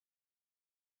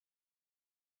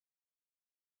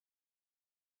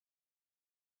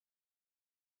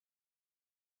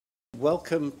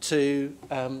welcome to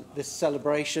this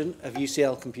celebration of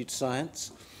UCL Computer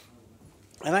Science,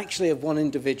 and actually of one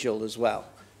individual as well,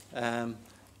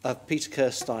 of Peter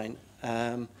Kirstein.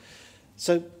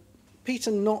 So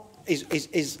Peter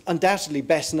is undoubtedly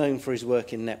best known for his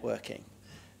work in networking.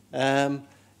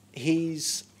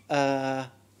 He's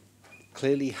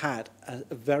clearly had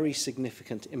a very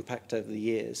significant impact over the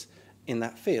years in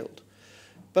that field.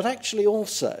 But actually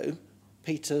also,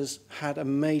 Peter's had a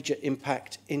major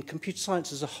impact in computer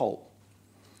science as a whole.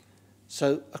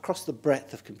 So across the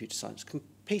breadth of computer science,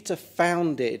 Peter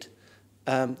founded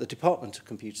the Department of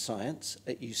Computer Science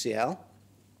at UCL,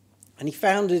 and he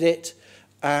founded it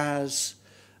as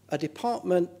a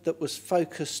department that was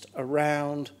focused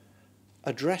around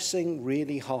addressing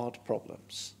really hard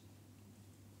problems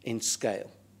in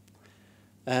scale,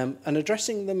 and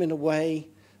addressing them in a way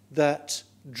that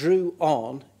drew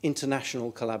on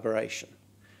international collaboration.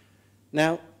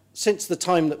 Now, since the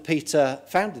time that Peter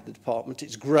founded the department,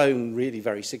 it's grown really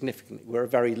very significantly. We're a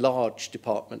very large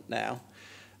department now,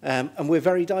 and we're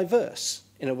very diverse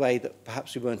in a way that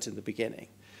perhaps we weren't in the beginning.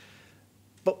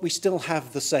 But we still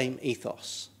have the same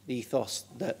ethos, the ethos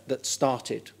that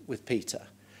started with Peter.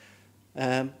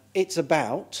 It's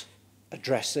about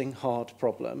addressing hard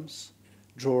problems,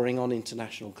 drawing on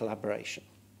international collaboration.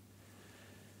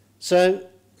 So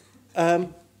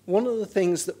one of the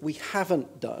things that we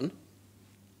haven't done,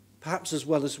 perhaps as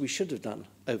well as we should have done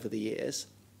over the years,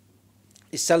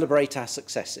 is celebrate our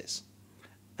successes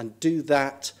and do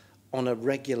that on a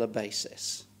regular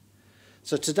basis.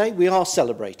 So today we are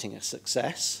celebrating a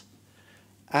success,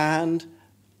 and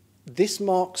this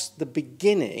marks the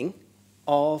beginning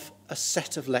of a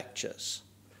set of lectures.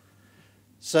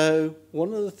 So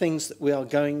one of the things that we are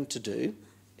going to do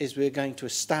is we're going to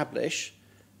establish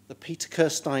the Peter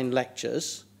Kirstein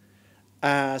Lectures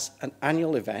as an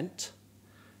annual event,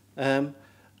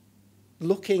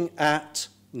 looking at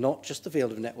not just the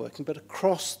field of networking, but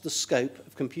across the scope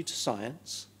of computer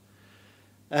science,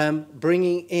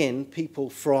 bringing in people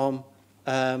from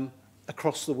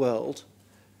across the world,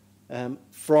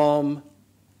 from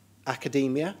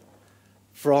academia,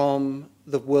 from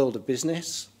the world of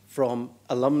business, from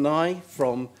alumni,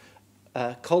 from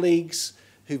colleagues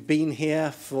who've been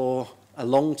here for a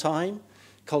long time,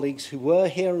 colleagues who were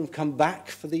here and come back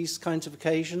for these kinds of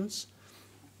occasions,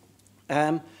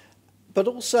 but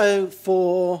also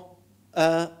for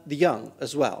the young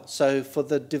as well, so for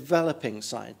the developing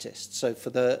scientists, so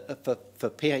for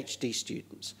PhD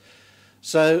students.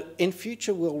 So in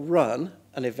future we'll run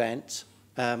an event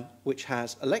which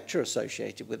has a lecture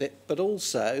associated with it, but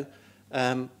also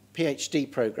PhD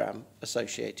program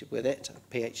associated with it,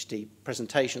 PhD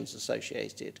presentations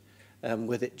associated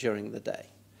with it during the day.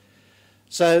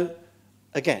 So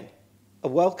again, a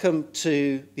welcome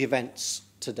to the events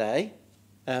today.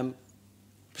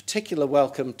 Particular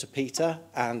welcome to Peter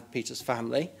and Peter's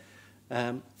family,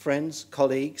 friends,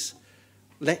 colleagues.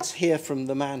 Let's hear from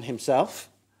the man himself.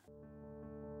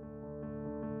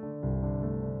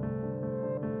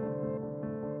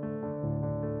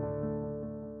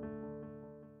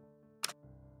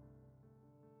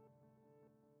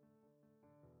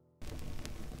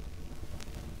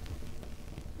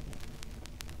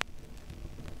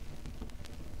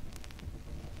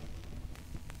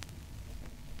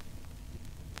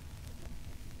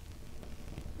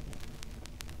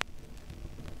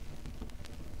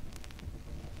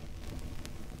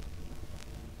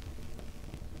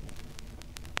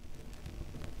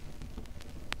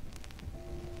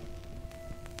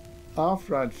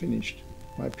 After I'd finished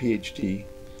my PhD,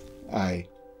 I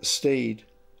stayed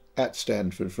at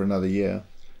Stanford for another year,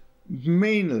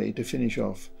 mainly to finish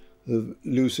off the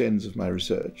loose ends of my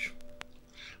research.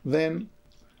 Then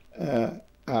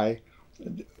I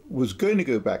was going to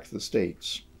go back to the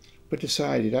States, but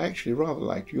decided I actually rather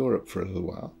liked Europe for a little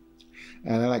while,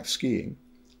 and I liked skiing.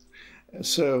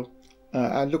 So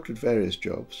I looked at various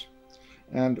jobs,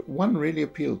 and one really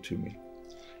appealed to me.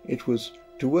 It was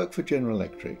to work for General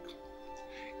Electric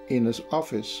in an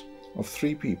office of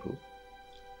 3 people.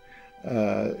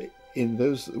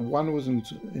 One was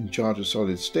in charge of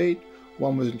solid state,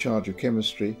 one was in charge of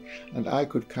chemistry, and I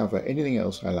could cover anything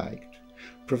else I liked,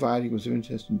 providing it was of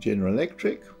interest in General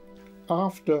Electric.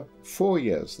 After 4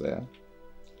 years there,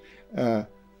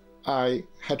 I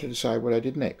had to decide what I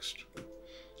did next.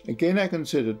 Again, I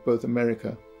considered both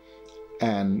America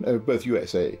and both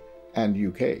USA and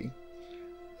UK.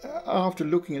 After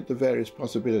looking at the various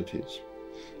possibilities,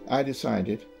 I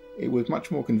decided it was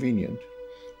much more convenient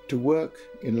to work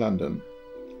in London,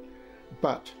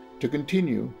 but to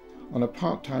continue on a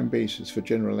part-time basis for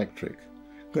General Electric,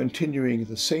 continuing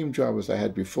the same job as I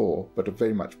had before, but a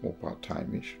very much more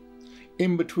part-time-ish,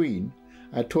 In between,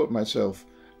 I taught myself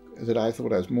that I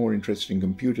thought I was more interested in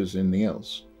computers than anything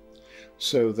else,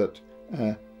 so that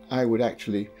I would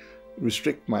actually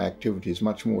restrict my activities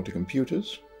much more to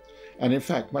computers, and in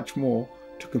fact much more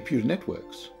to computer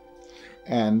networks.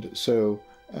 And so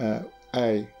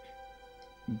I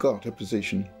got a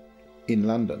position in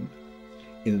London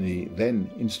in the then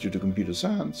Institute of Computer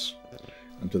Science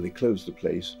until they closed the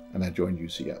place, and I joined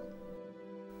UCL.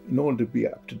 In order to be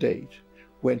up to date,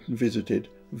 went and visited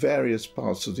various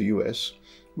parts of the US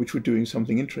which were doing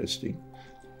something interesting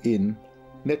in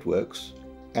networks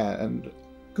and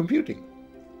computing.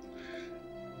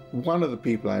 One of the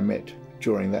people I met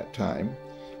during that time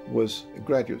was a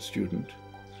graduate student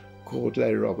called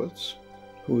Larry Roberts,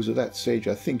 who was at that stage,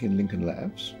 I think, in Lincoln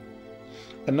Labs.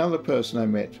 Another person I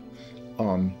met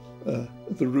on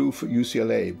the roof at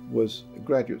UCLA was a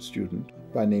graduate student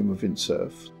by the name of Vince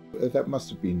Cerf. That must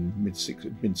have been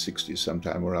mid-60s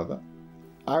sometime or other.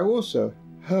 I also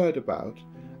heard about,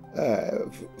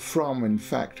 in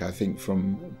fact, I think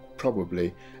from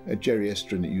probably Jerry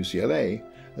Estrin at UCLA,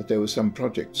 that there was some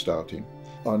project starting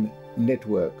on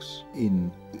networks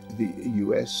in the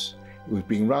US. It was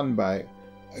being run by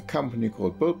a company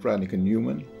called Bolt, Brannick and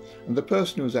Newman, and the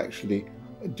person who was actually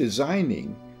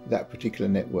designing that particular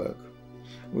network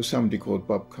was somebody called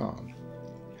Bob Kahn.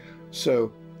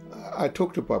 So I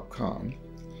talked to Bob Kahn.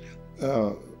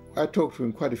 I talked to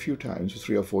him quite a few times for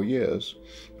 3 or 4 years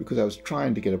because I was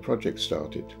trying to get a project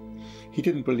started. He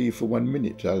didn't believe for 1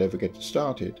 minute I'll ever get it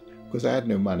started because I had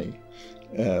no money.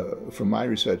 From my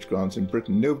research grants in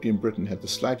Britain, nobody in Britain had the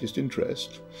slightest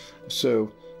interest.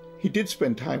 So he did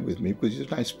spend time with me because he's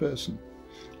a nice person,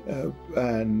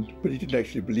 but he didn't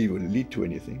actually believe it would lead to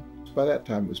anything. By that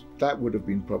time, that would have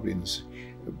been probably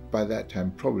by that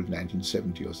time probably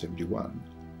 1970 or 71.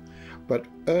 But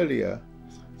earlier,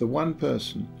 the one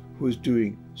person who was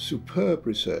doing superb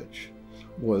research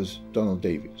was Donald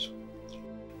Davies.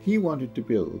 He wanted to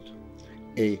build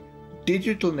a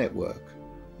digital network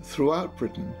throughout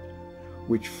Britain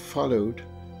which followed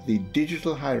the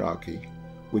digital hierarchy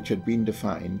which had been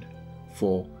defined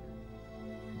for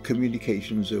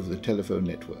communications over the telephone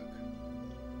network.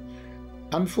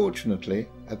 Unfortunately,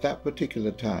 at that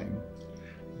particular time,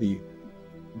 the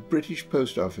British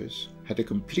Post Office had a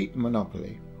complete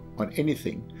monopoly on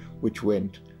anything which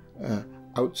went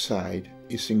outside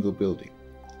a single building.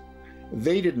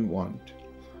 They didn't want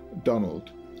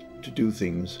Donald to do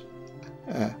things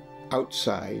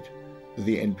outside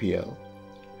the NPL,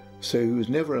 so he was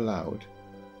never allowed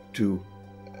to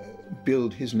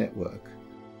build his network.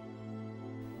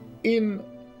 In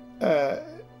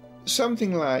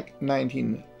something like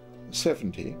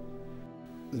 1970,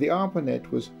 the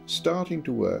ARPANET was starting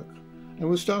to work, and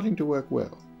was starting to work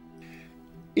well.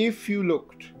 If you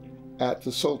looked at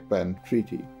the Salt Band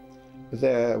Treaty,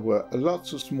 there were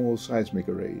lots of small seismic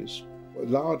arrays.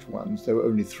 Large ones, there were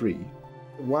only 3.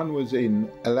 One was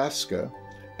in Alaska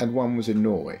and one was in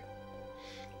Norway.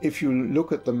 If you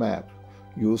look at the map,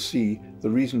 you'll see the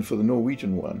reason for the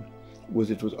Norwegian one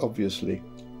was it was obviously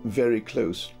very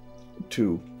close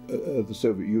to the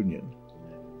Soviet Union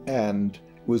and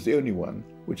was the only one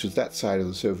which was that side of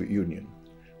the Soviet Union.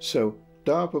 So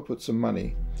DARPA put some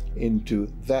money into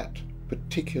that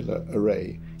particular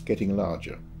array getting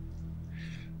larger.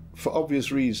 For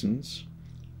obvious reasons,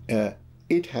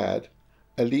 it had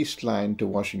a leased line to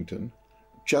Washington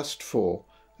just for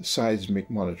seismic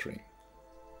monitoring.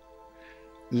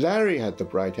 Larry had the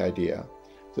bright idea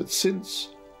that since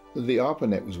the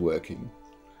ARPANET was working,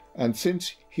 and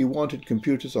since he wanted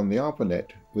computers on the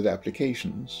ARPANET with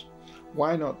applications,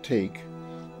 why not take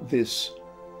this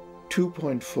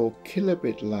 2.4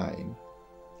 kilobit line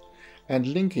and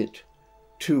link it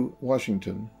to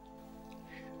Washington?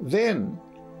 Then,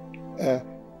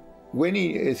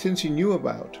 since he knew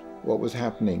about what was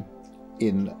happening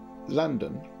in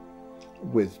London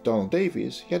with Donald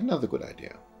Davies, he had another good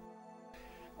idea.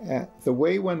 The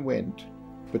way one went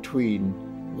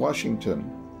between Washington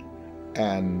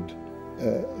and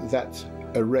that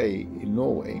array in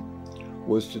Norway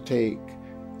was to take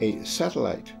a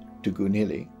satellite to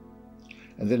Gunhilly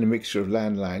and then a mixture of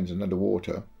landlines and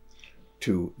underwater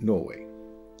to Norway.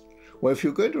 Well, if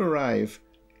you're going to arrive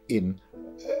in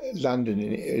London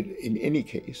in any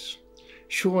case,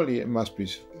 surely it must be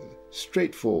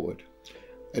straightforward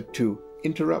to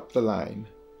interrupt the line,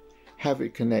 have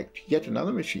it connect yet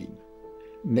another machine,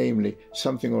 namely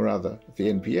something or other, the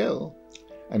NPL,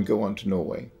 and go on to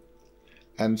Norway.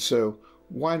 And so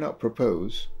why not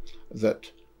propose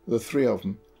that the 3 of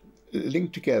them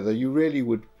linked together? You really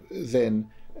would then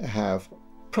have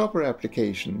proper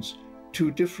applications,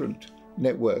 2 different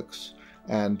networks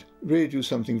and really do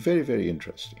something very, very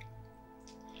interesting.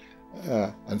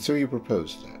 And so he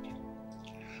proposed that.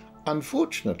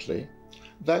 Unfortunately,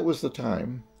 that was the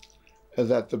time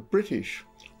that the British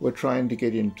were trying to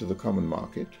get into the common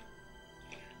market.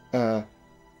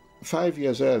 5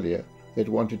 years earlier, they'd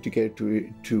wanted to get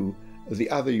to the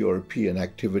other European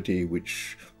activity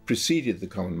which preceded the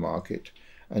common market,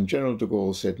 and General de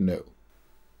Gaulle said no.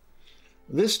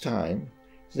 This time,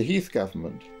 the Heath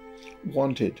government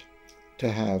wanted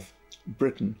to have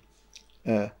Britain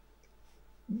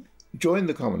join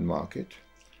the common market.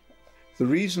 The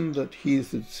reason that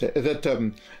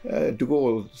de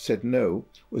Gaulle said no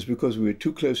was because we were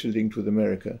too closely linked with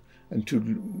America and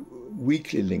too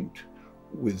weakly linked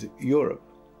with Europe.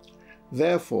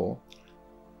 Therefore,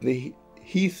 the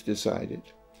Heath decided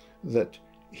that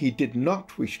he did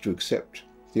not wish to accept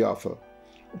the offer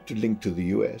to link to the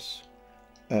US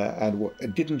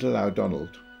and didn't allow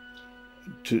Donald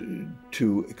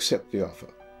to accept the offer.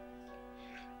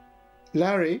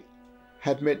 Larry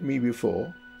had met me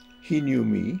before. He knew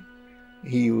me.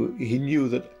 He knew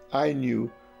that I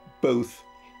knew both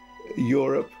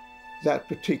Europe, that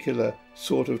particular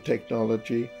sort of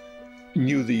technology,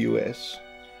 knew the US,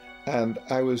 and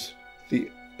I was the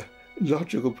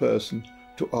logical person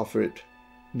to offer it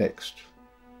next.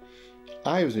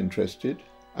 I was interested.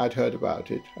 I'd heard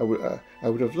about it. I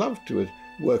would have loved to,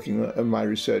 working on my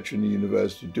research in the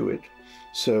university, to do it.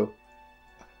 So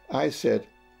I said,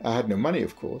 I had no money,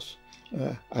 of course.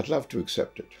 I'd love to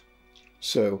accept it.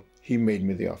 So he made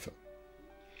me the offer.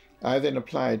 I then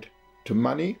applied to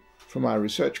money from our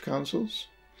research councils.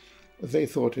 They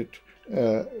thought it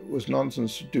was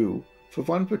nonsense to do for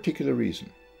one particular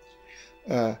reason.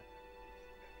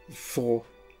 For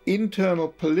internal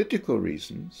political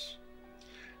reasons,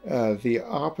 the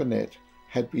ARPANET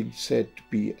had been said to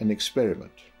be an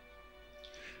experiment.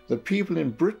 The people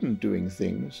in Britain doing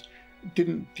things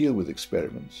didn't deal with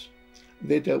experiments.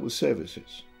 They dealt with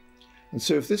services. And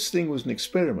so if this thing was an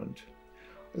experiment,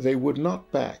 they would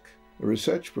not back a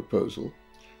research proposal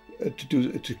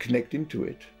to connect into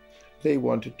it. They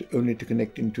wanted only to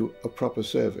connect into a proper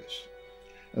service.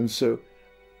 And so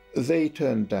they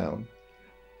turned down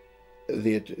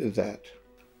that.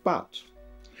 But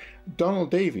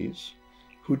Donald Davies,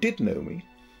 who did know me,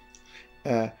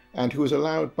 and who was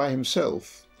allowed by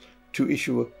himself to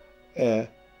issue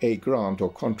a grant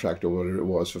or contract or whatever it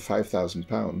was for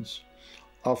 £5,000,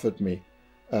 offered me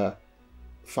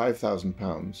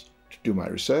 £5,000 to do my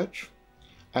research.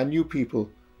 I knew people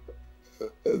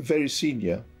very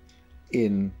senior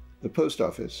in the post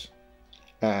office,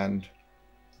 and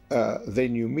they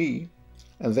knew me,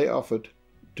 and they offered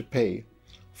to pay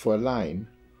for a line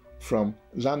from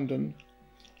London,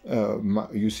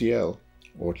 UCL,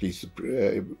 or at least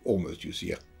almost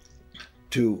UCL,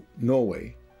 to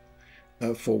Norway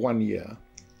for 1 year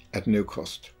at no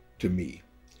cost to me,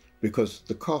 because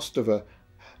the cost of a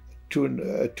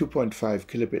 2.5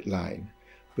 kilobit line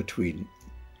between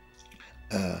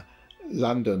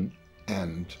London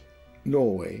and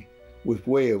Norway was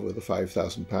way over the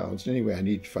 £5,000. Anyway, I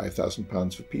needed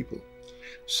 £5,000 for people.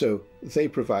 So they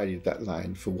provided that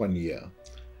line for 1 year.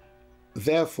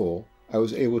 Therefore, I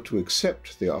was able to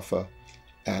accept the offer,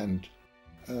 and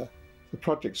the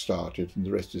project started, and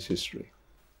the rest is history.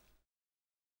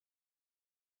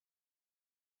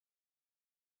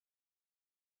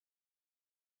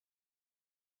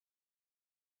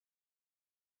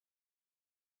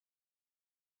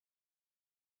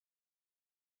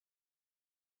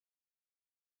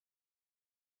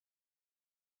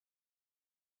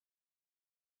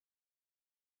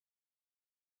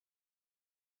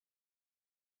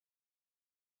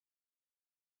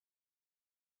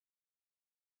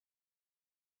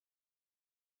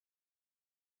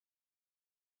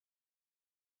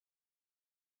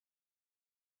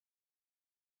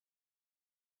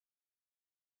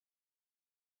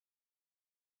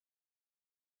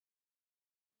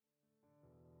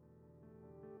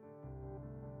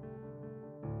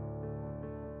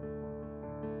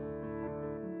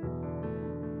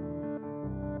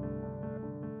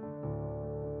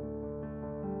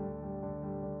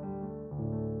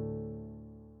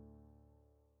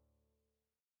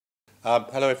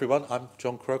 Hello everyone, I'm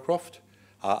John Crowcroft.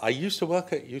 I used to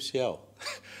work at UCL.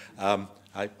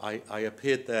 I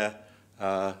appeared there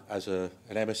as an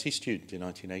MSc student in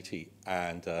 1980,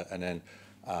 and then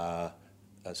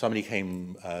somebody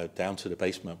came down to the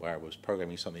basement where I was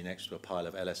programming something next to a pile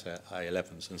of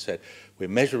LSI-11s and said, we're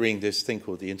measuring this thing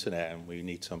called the internet and we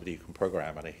need somebody who can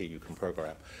program, and I hear you can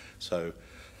program. So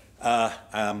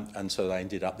And so I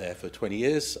ended up there for 20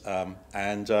 years.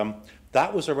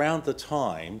 That was around the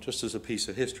time, just as a piece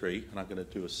of history, and I'm going to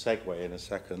do a segue in a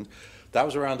second, that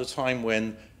was around the time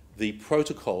when the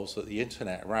protocols that the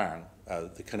internet ran,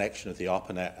 the connection of the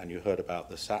ARPANET, and you heard about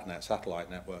the SatNet, satellite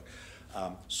network,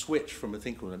 switched from a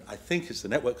thing called, I think it's the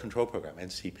Network Control Program,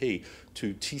 NCP,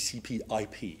 to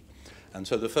TCP/IP. And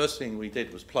so the first thing we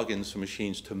did was plug in some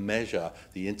machines to measure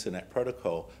the internet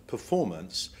protocol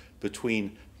performance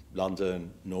between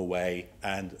London, Norway,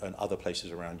 and other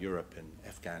places around Europe, in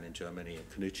Afghan in Germany, and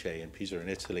Cannucce and Pisa in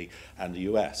Italy, and the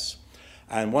US.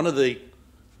 And one of the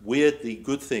weirdly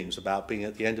good things about being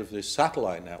at the end of this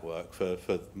satellite network for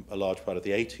a large part of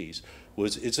the 80s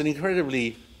was it's an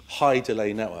incredibly high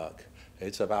delay network.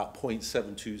 It's about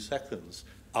 0.72 seconds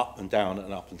up and down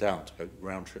to go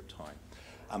round trip time.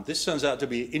 This turns out to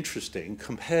be interesting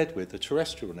compared with the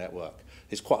terrestrial network.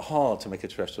 It's quite hard to make a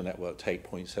terrestrial network take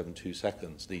 0.72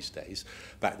 seconds these days.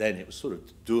 Back then, it was sort of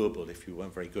doable if you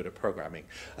weren't very good at programming.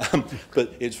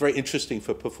 But it's very interesting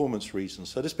for performance reasons.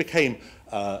 So this became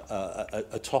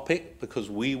a topic because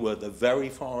we were the very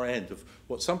far end of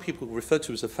what some people refer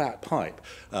to as a fat pipe,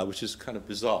 which is kind of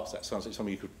bizarre. That sounds like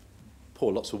something you could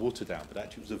pour lots of water down, but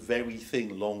actually it was a very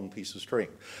thin, long piece of string.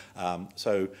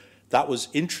 So that was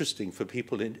interesting for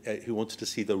people who wanted to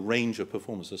see the range of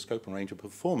performance, the scope and range of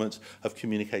performance of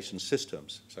communication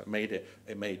systems. So it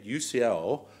made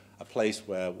UCL a place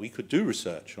where we could do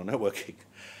research on networking.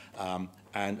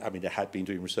 And I mean, they had been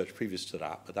doing research previous to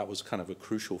that, but that was kind of a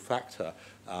crucial factor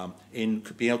in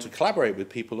being able to collaborate with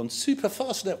people on super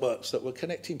fast networks that were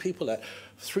connecting people at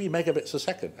 3 megabits a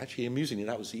second. Actually, amusingly,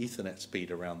 that was the Ethernet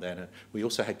speed around then. And we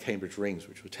also had Cambridge rings,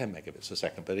 which were 10 megabits a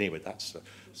second. But anyway, that's a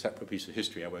separate piece of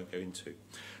history I won't go into.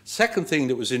 Second thing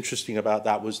that was interesting about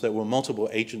that was there were multiple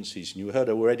agencies. And you heard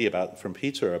already from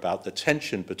Peter about the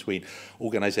tension between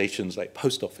organizations like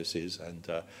post offices and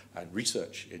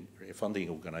research in funding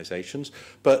organizations.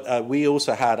 But we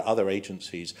also had other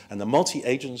agencies. And the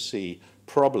multi-agency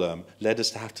problem led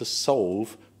us to have to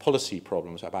solve policy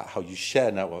problems about how you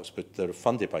share networks but that are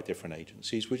funded by different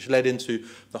agencies, which led into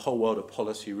the whole world of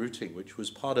policy routing, which was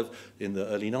part of, in the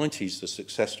early 90s, the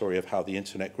success story of how the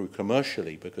internet grew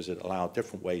commercially because it allowed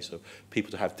different ways of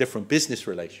people to have different business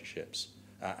relationships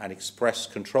and express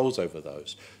controls over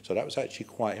those. So that was actually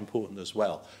quite important as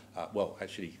well. Well,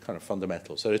 actually kind of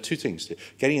fundamental. So there are two things,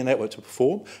 getting a network to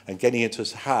perform and getting it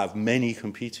to have many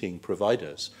competing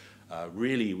providers.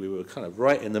 Really, we were kind of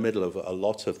right in the middle of a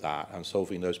lot of that and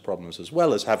solving those problems, as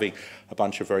well as having a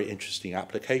bunch of very interesting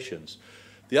applications.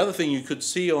 The other thing you could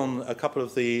see on a couple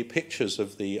of the pictures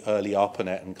of the early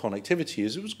ARPANET and connectivity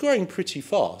is it was growing pretty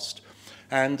fast.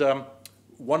 And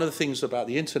one of the things about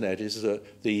the internet is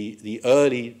that the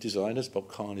early designers, Bob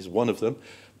Kahn is one of them,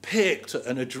 picked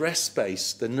an address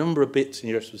space. The number of bits in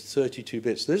the address was 32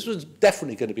 bits. This was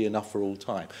definitely going to be enough for all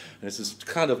time. And this is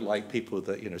kind of like people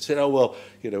that, said, oh, well,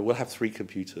 we'll have 3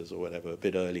 computers or whatever. A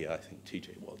bit earlier, I think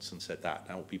T.J. Watson said that.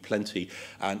 That will be plenty.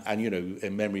 And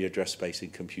in memory address space in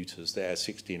computers, there,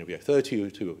 16 will be okay,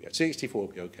 32 will be okay, 64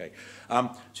 will be okay.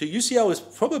 So UCL is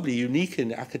probably unique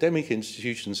in academic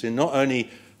institutions in not only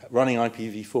running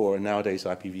IPv4 and nowadays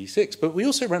IPv6, but we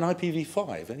also ran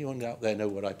IPv5. Anyone out there know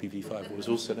what IPv5 was?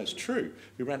 Also, that's true.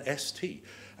 We ran ST,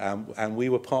 and we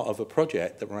were part of a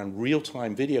project that ran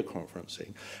real-time video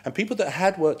conferencing. And people that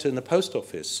had worked in the post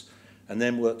office and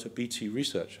then worked at BT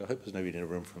Research, I hope there's nobody in a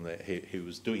room from there who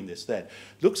was doing this then,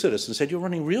 looks at us and said, you're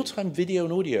running real-time video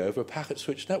and audio over a packet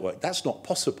switch network. That's not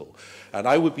possible. And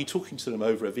I would be talking to them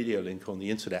over a video link on the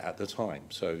internet at the time.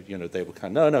 So, they were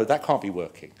kind of, no, that can't be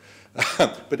working.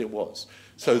 But it was.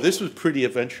 So this was pretty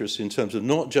adventurous in terms of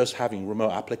not just having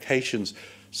remote applications,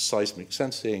 seismic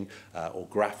sensing, or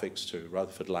graphics to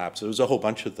Rutherford Labs. There was a whole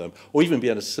bunch of them. Or even be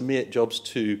able to submit jobs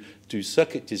to do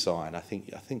circuit design. I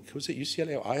think was it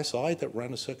UCL or ISI that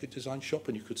ran a circuit design shop,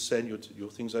 and you could send your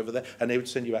things over there, and they would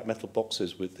send you out metal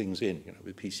boxes with things in,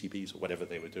 with PCBs or whatever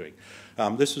they were doing.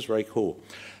 This was very cool.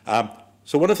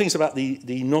 So one of the things about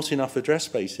the not enough address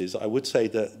spaces, I would say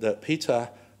that Peter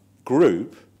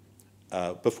Group,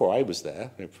 before I was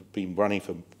there, I've been running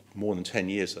for more than 10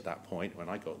 years at that point when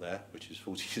I got there, which is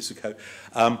 40 years ago,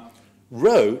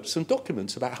 wrote some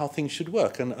documents about how things should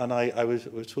work. And I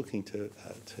was talking to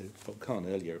Bob Kahn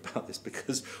earlier about this,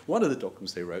 because one of the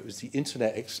documents they wrote was the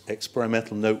Internet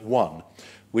Experimental Note 1,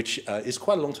 which is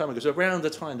quite a long time ago. It was around the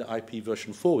time that IP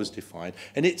version 4 was defined.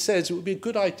 And it says it would be a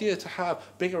good idea to have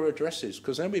bigger addresses,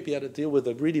 because then we'd be able to deal with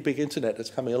the really big internet that's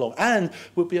coming along. And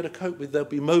we'll be able to cope with, there'll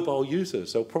be mobile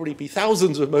users. There'll probably be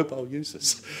thousands of mobile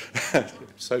users.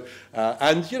 So,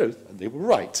 and they were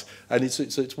right. And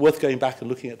it's worth going back and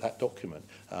looking at that document.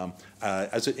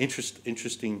 as an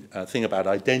interesting thing about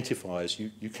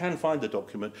identifiers, you can find the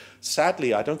document.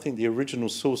 Sadly, I don't think the original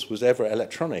source was ever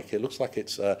electronic. It looks like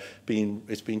it's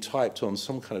been typed on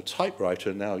some kind of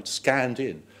typewriter. Now it's scanned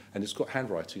in, and it's got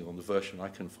handwriting on the version I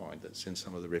can find that's in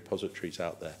some of the repositories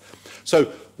out there. So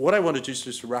what I want to do is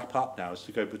just wrap up now is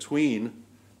to go between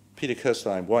Peter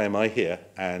Kirstein, why am I here,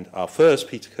 and our first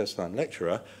Peter Kirstein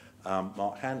lecturer,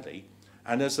 Mark Handley.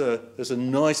 And there's a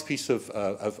nice piece of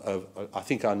I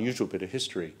think, unusual bit of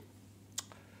history.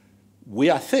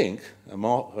 We, I think, and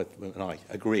Mark and I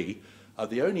agree, are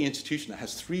the only institution that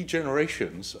has 3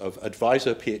 generations of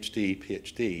advisor,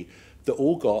 PhD that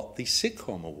all got the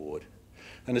SIGCOMM award.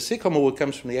 And the SIGCOMM award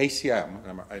comes from the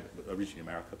ACM, originally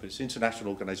America, but it's International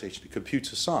Organization of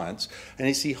Computer Science, and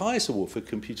it's the highest award for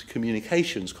computer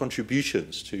communications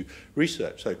contributions to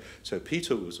research. So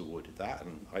Peter was awarded that,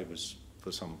 and I was,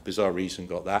 for some bizarre reason,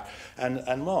 got that,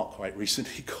 and Mark quite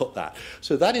recently got that.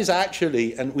 So that is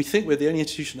actually, and we think we're the only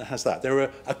institution that has that. There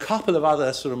are a couple of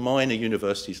other sort of minor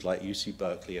universities like UC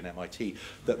Berkeley and MIT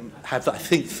that have, I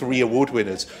think, 3 award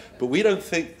winners, but we don't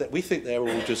think that, we think they're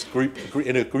all just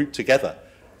in a group together,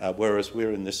 whereas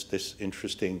we're in this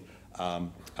interesting,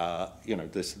 you know,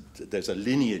 there's a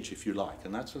lineage, if you like,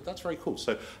 and that's very cool.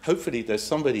 So hopefully there's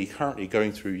somebody currently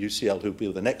going through UCL who'll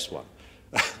be the next one.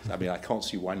 I mean, I can't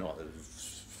see why not.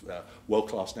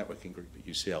 World-class networking group at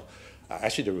UCL.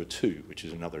 Actually, there were 2, which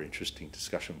is another interesting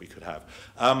discussion we could have.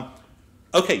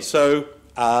 Okay, so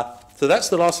that's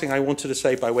the last thing I wanted to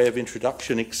say by way of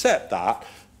introduction, except that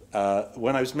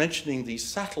when I was mentioning these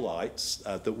satellites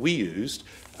that we used,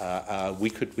 we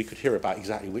could hear about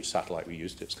exactly which satellite we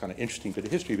used. It's kind of interesting bit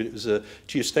of history, but it was a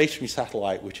geostationary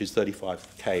satellite, which is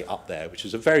 35K up there, which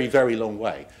is a very, very long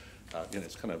way. You know,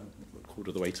 it's kind of a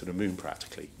quarter of the way to the moon,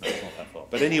 practically. No, it's not that far.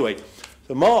 But anyway,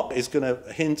 so Mark is going to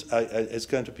is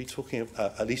going to be talking,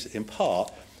 at least in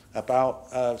part,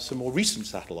 about some more recent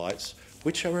satellites,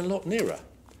 which are a lot nearer.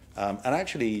 And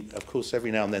actually, of course,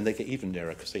 every now and then they get even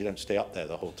nearer because they don't stay up there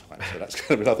the whole time. So that's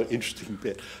kind of another interesting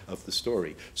bit of the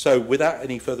story. So without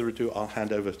any further ado, I'll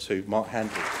hand over to Mark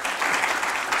Handley.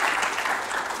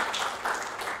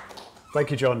 Thank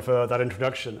you, John, for that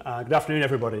introduction. Good afternoon,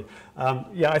 everybody.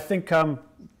 Yeah, I think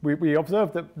we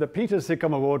observed that Peter's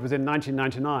SIGCOMM award was in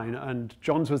 1999, and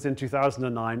John's was in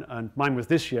 2009, and mine was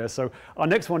this year. So our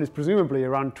next one is presumably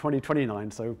around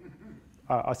 2029, so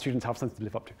our students have something to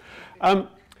live up to.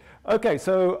 Okay,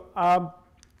 so I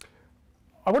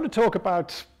want to talk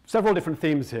about several different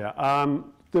themes here.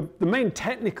 The main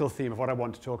technical theme of what I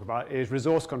want to talk about is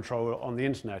resource control on the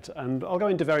internet, and I'll go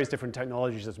into various different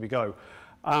technologies as we go.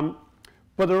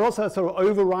 But there are also sort of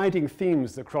overriding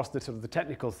themes that cross the sort of the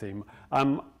technical theme.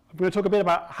 I'm going to talk a bit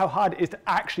about how hard it is to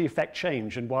actually affect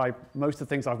change and why most of the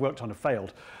things I've worked on have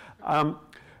failed. I'm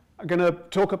going to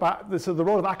talk about the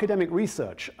role of academic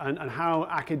research and how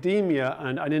academia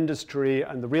and industry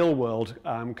and the real world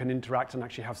can interact and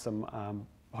actually have some,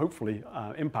 hopefully,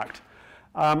 impact.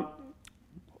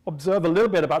 Observe a little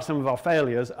bit about some of our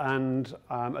failures, and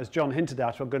as John hinted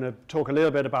at, we're going to talk a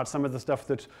little bit about some of the stuff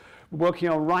that we're working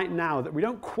on right now that we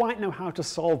don't quite know how to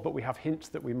solve, but we have hints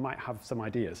that we might have some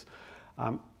ideas.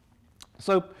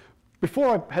 So before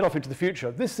I head off into the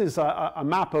future, this is a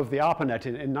map of the ARPANET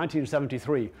in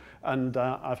 1973, and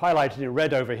I've highlighted in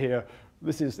red over here.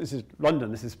 This is London.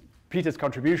 This is Peter's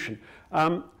contribution.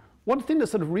 One thing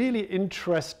that's sort of really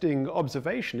interesting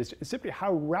observation is simply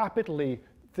how rapidly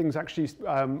things actually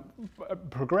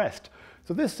progressed.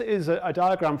 So this is a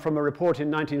diagram from a report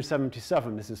in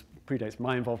 1977. This predates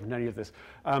my involvement in any of this,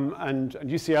 and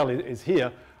UCL is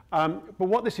here. But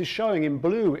what this is showing in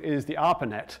blue is the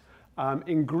ARPANET.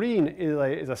 In green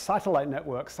is a satellite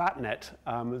network, SatNet,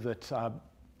 that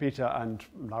Peter and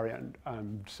Larry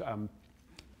and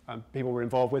people were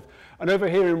involved with. And over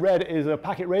here in red is a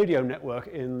packet radio network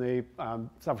in the San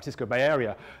Francisco Bay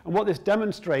Area. And what this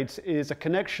demonstrates is a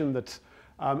connection that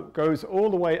goes all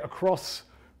the way across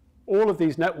all of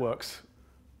these networks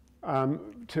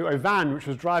to a van which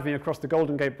was driving across the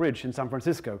Golden Gate Bridge in San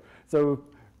Francisco. So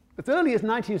as early as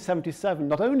 1977,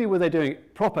 not only were they doing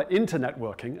proper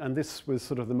internetworking, and this was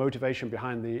sort of the motivation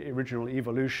behind the original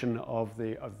evolution of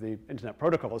the internet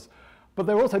protocols, but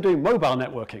they were also doing mobile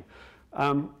networking.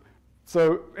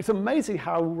 So it's amazing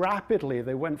how rapidly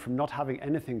they went from not having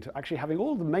anything to actually having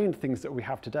all the main things that we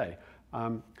have today.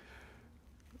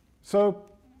 So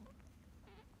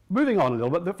moving on a little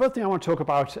bit, the first thing I want to talk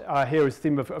about here is the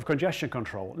theme of congestion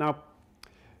control. Now,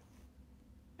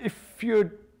 if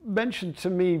you'd mentioned to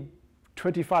me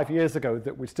 25 years ago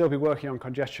that we'd still be working on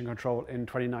congestion control in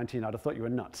 2019, I'd have thought you were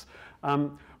nuts.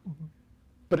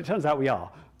 But it turns out we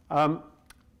are.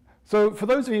 So for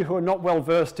those of you who are not well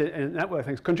versed in network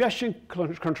things, congestion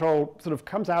control sort of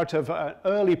comes out of an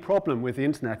early problem with the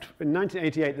internet. In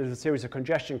 1988, there's a series of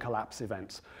congestion collapse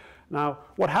events. Now,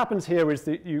 what happens here is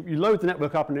that you load the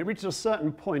network up and it reaches a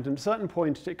certain point, and at a certain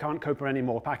point it can't cope with any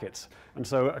more packets. And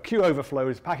so a queue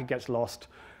overflows, packet gets lost.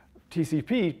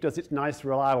 TCP does its nice,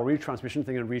 reliable retransmission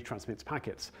thing and retransmits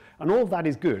packets. And all of that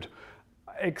is good,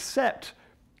 except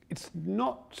it's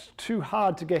not too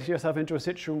hard to get yourself into a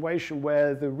situation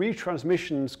where the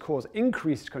retransmissions cause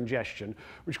increased congestion,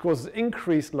 which causes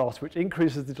increased loss, which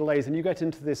increases the delays, and you get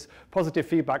into this positive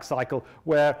feedback cycle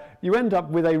where you end up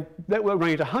with a network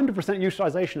running at 100%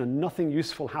 utilization and nothing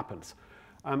useful happens.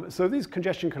 So these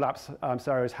congestion collapse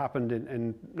scenarios happened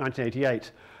in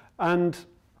 1988. And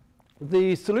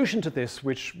the solution to this,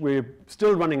 which we're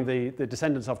still running the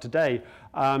descendants of today,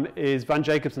 is Van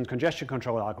Jacobson's congestion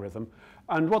control algorithm.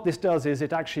 And what this does is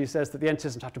it actually says that the end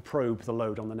systems have to probe the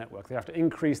load on the network. They have to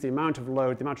increase the amount of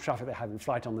load, the amount of traffic they have in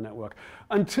flight on the network,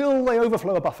 until they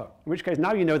overflow a buffer, in which case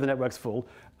now you know the network's full.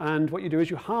 And what you do is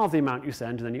you halve the amount you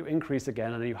send, and then you increase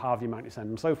again, and then you halve the amount you send,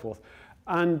 and so forth.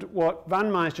 And what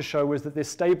Van managed to show was that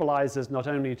this stabilizes not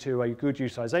only to a good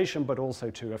utilization, but also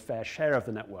to a fair share of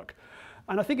the network.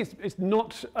 And I think it's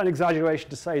not an exaggeration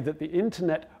to say that the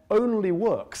internet only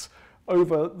works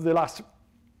over the last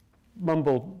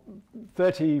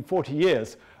 30, 40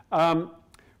 years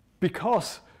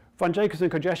because Van Jacobson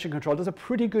congestion control does a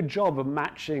pretty good job of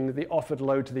matching the offered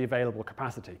load to the available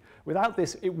capacity. Without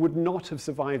this, it would not have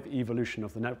survived the evolution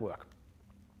of the network.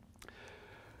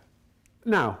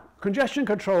 Now, congestion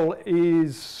control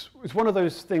is one of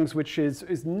those things which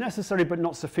is necessary but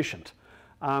not sufficient.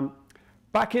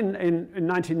 Back in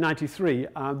 1993,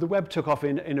 the web took off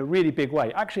in a really big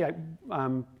way. Actually,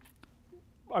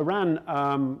 I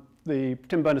ran the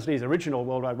Tim Berners-Lee's original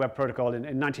World Wide Web protocol in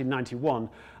 1991.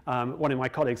 One of my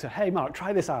colleagues said, "Hey, Mark,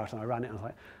 try this out." And I ran it, and I was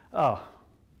like, "Oh,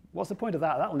 what's the point of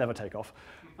that? That'll never take off."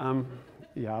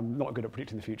 Yeah, I'm not good at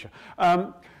predicting the future.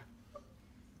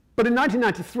 But in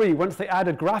 1993, once they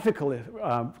added graphical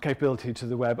capability to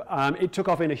the web, it took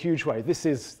off in a huge way. This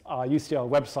is our UCL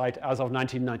website as of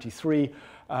 1993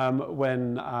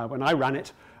 when I ran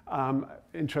it.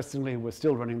 Interestingly, we're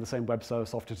still running the same web server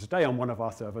software today on one of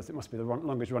our servers. It must be the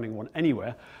longest running one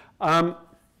anywhere.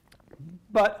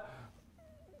 But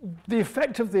the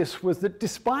effect of this was that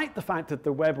despite the fact that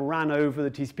the web ran over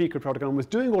the TCP protocol and was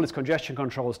doing all this congestion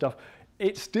control stuff,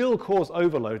 it still caused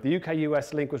overload. The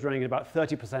UK-US link was running at about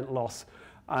 30% loss,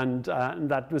 and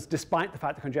that was despite the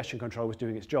fact that congestion control was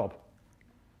doing its job.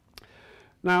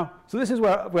 Now, so this is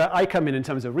where I come in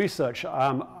terms of research.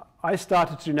 I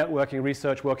started to do networking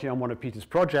research working on one of Peter's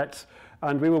projects,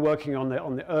 and we were working on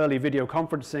the early video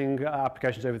conferencing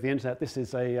applications over the internet. This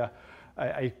is a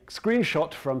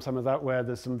screenshot from some of that where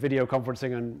there's some video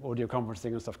conferencing and audio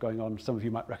conferencing and stuff going on. Some of you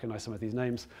might recognize some of these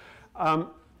names.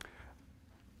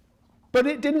 But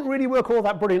it didn't really work all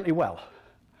that brilliantly well.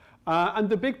 And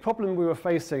the big problem we were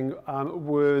facing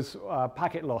was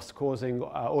packet loss causing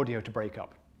audio to break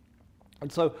up.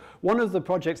 And so one of the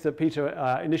projects that Peter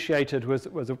initiated was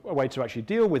a way to actually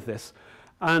deal with this.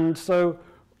 And so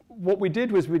what we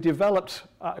did was we developed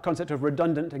a concept of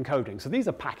redundant encoding. So these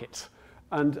are packets.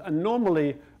 And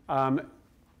normally,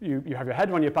 you have your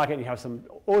header on your packet, and you have some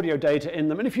audio data in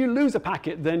them. And if you lose a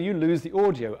packet, then you lose the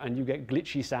audio, and you get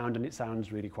glitchy sound, and it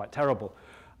sounds really quite terrible.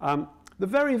 The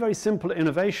very, very simple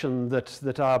innovation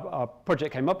that our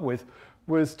project came up with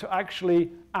was to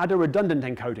actually add a redundant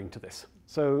encoding to this.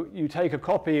 So you take a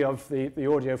copy of the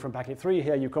audio from packet 3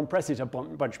 here, you compress it a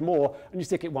bunch more, and you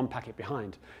stick it one packet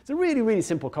behind. It's a really, really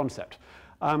simple concept.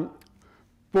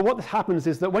 But what happens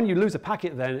is that when you lose a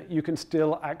packet, then you can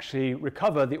still actually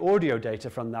recover the audio data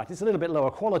from that. It's a little bit lower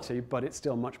quality, but it's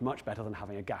still much, much better than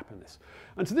having a gap in this.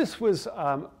 And so this was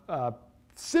a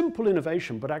simple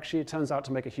innovation, but actually it turns out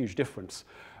to make a huge difference.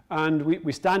 And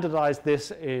we standardized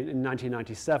this in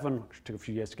 1997, which took a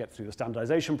few years to get through the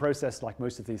standardization process, like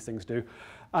most of these things do.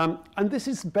 And this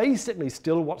is basically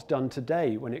still what's done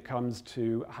today when it comes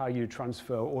to how you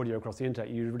transfer audio across the internet.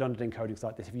 You use redundant encodings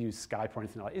like this. If you use Skype or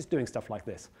anything like that, it's doing stuff like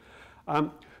this.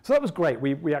 So that was great.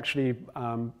 We actually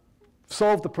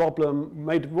solved the problem,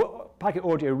 made packet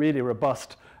audio really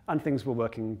robust, and things were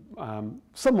working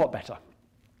somewhat better.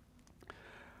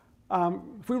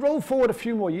 If we roll forward a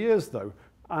few more years, though,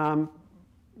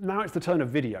 now it's the turn of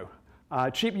video.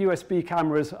 Cheap USB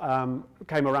cameras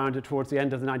came around towards the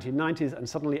end of the 1990s, and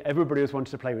suddenly everybody was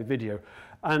wanting to play with video.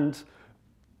 And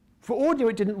for audio,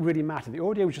 it didn't really matter. The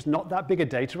audio was just not that big a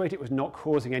data rate. It was not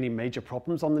causing any major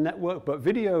problems on the network, but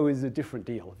video is a different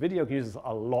deal. Video uses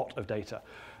a lot of data.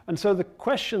 And so the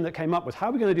question that came up was, how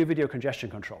are we going to do video congestion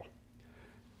control?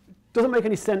 Doesn't make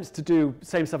any sense to do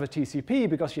same stuff as TCP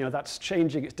because that's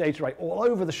changing its data rate all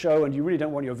over the show, and you really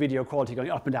don't want your video quality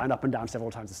going up and down several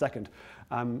times a second.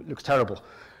 Looks terrible.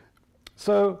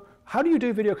 So how do you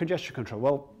do video congestion control?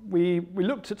 Well, we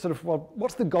looked at sort of, well,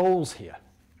 what's the goals here?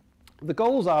 The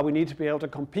goals are we need to be able to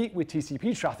compete with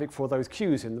TCP traffic for those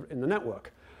queues in the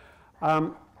network.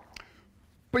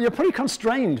 But you're pretty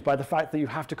constrained by the fact that you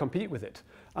have to compete with it.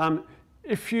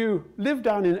 If you live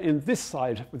down in this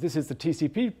side, this is the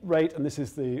TCP rate and this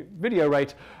is the video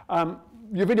rate,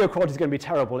 your video quality is going to be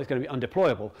terrible, it's going to be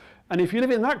undeployable. And if you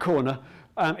live in that corner,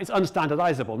 it's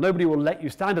unstandardizable. Nobody will let you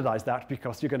standardize that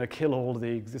because you're going to kill all the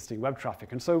existing web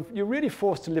traffic. And so you're really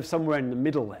forced to live somewhere in the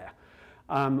middle there,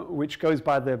 which goes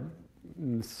by the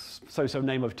so-so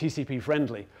name of TCP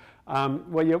friendly,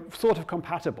 where you're sort of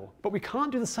compatible. But we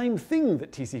can't do the same thing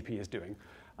that TCP is doing.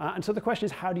 And so the question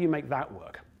is, how do you make that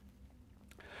work?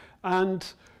 And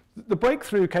the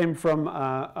breakthrough came from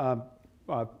a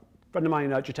friend of mine,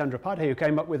 Jitendra Padhe, who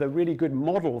came up with a really good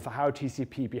model for how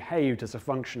TCP behaved as a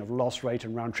function of loss rate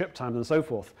and round trip time and so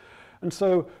forth. And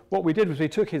so what we did was we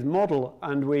took his model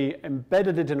and we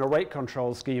embedded it in a rate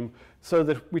control scheme so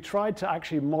that we tried to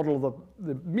actually model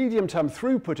the medium-term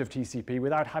throughput of TCP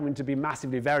without having to be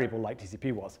massively variable like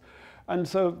TCP was. And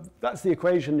so that's the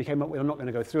equation he came up with. I'm not going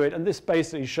to go through it. And this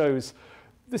basically shows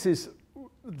this is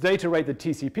data rate that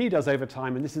TCP does over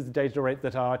time, and this is the data rate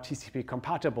that our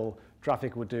TCP-compatible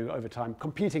traffic would do over time,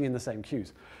 competing in the same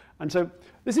queues. And so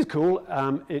this is cool.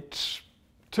 It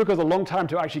took us a long time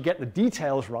to actually get the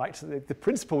details right. The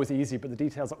principle was easy, but the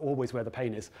details are always where the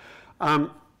pain is.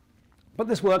 But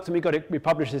this worked, and we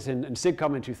published this in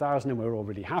SIGCOMM in 2000, and we were all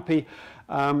really happy.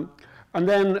 And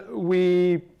then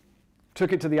we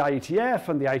took it to the IETF,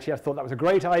 and the IETF thought that was a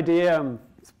great idea, and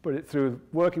put it through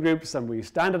working groups, and we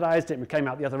standardized it, and we came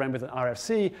out the other end with an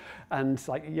RFC. And it's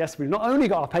like, yes, we've not only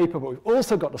got our paper, but we've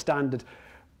also got the standard.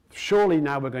 Surely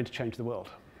now we're going to change the world.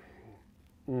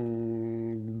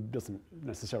 Doesn't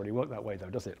necessarily work that way,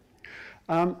 though, does it?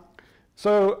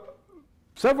 So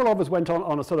several of us went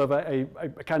on a sort of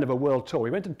a kind of a world tour.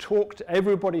 We went and talked to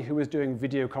everybody who was doing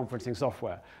video conferencing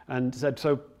software and said,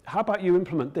 so how about you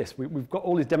implement this? We've got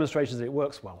all these demonstrations that it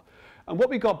works well. And what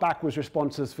we got back was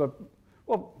responses for,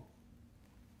 well,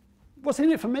 what's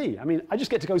in it for me? I mean, I just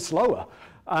get to go slower,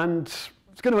 and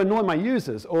it's going to annoy my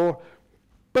users.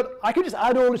 But I can just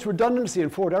add all this redundancy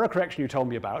and forward error correction you told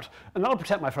me about, and that'll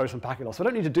protect my frozen packet loss. So I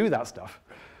don't need to do that stuff.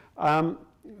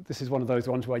 This is one of those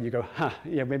ones where you go,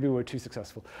 yeah, maybe we were too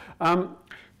successful. And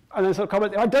then sort of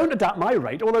comment, if I don't adapt my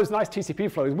rate, all those nice TCP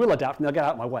flows will adapt, and they'll get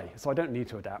out of my way. So I don't need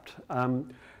to adapt.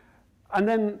 And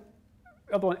then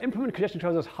the other one, implement congestion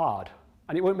controls is hard,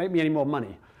 and it won't make me any more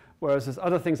money. Whereas there's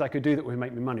other things I could do that would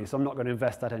make me money, so I'm not going to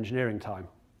invest that engineering time.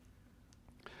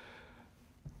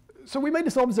 So we made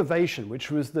this observation,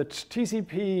 which was that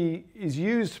TCP is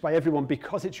used by everyone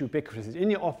because it's ubiquitous. It's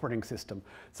in your operating system.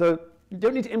 So you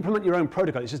don't need to implement your own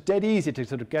protocol. It's just dead easy to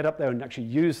sort of get up there and actually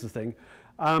use the thing.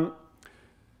 Can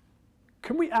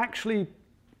we actually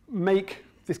make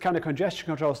this kind of congestion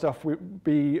control stuff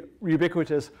be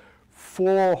ubiquitous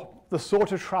for the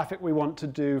sort of traffic we want to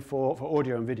do for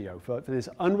audio and video, for this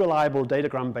unreliable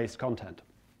datagram-based content?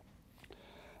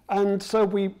 And so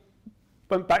we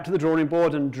went back to the drawing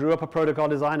board and drew up a protocol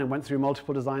design and went through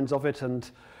multiple designs of it.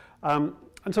 And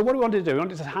so what do we wanted to do? We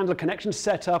wanted to handle connection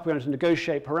setup, we wanted to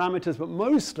negotiate parameters, but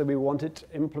mostly we wanted to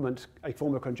implement a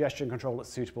form of congestion control that's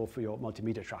suitable for your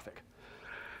multimedia traffic.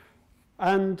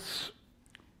 And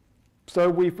so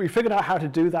we figured out how to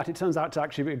do that. It turns out to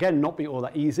actually, again, not be all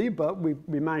that easy, but we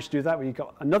managed to do that. We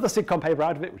got another SIGCOMM paper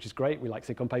out of it, which is great. We like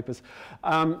SIGCOMM papers.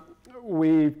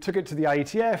 We took it to the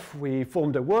IETF. We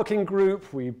formed a working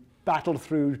group. We battled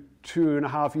through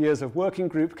 2.5 years of working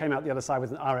group, came out the other side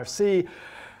with an RFC.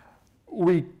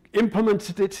 We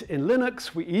implemented it in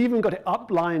Linux. We even got it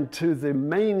uplined to the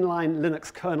mainline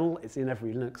Linux kernel. It's in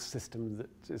every Linux system that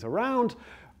is around.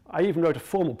 I even wrote a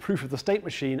formal proof of the state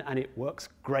machine, and it works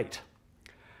great.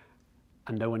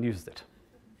 And no one uses it.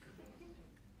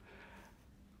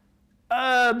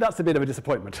 That's a bit of a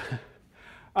disappointment.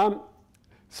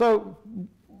 So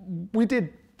we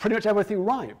did pretty much everything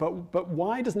right, but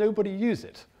why does nobody use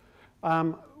it?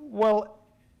 Well,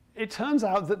 it turns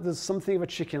out that there's something of a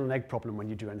chicken and egg problem when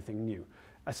you do anything new,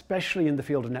 especially in the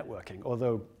field of networking,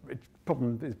 although the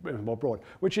problem is more broad,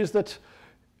 which is that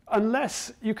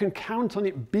unless you can count on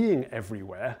it being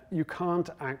everywhere, you can't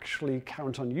actually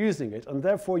count on using it, and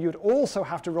therefore you'd also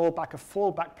have to roll back a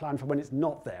fallback plan for when it's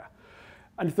not there.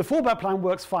 And if the fallback plan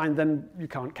works fine, then you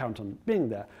can't count on being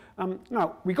there.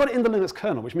 Now, we got it in the Linux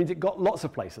kernel, which means it got lots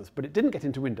of places, but it didn't get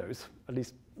into Windows, at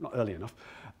least not early enough.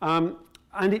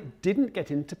 And it didn't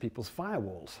get into people's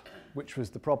firewalls, which was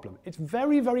the problem. It's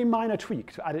very, very minor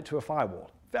tweak to add it to a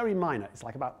firewall. Very minor. It's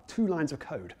like about 2 lines of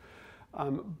code.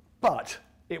 But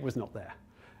it was not there.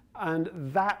 And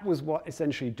that was what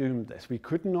essentially doomed this. We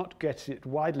could not get it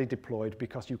widely deployed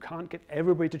because you can't get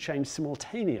everybody to change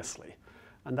simultaneously.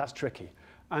 And that's tricky.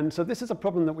 And so this is a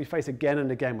problem that we face again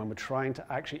and again when we're trying to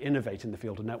actually innovate in the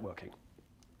field of networking.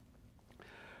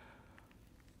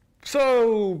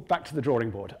 So back to the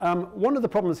drawing board. One of the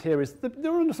problems here is that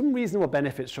there are some reasonable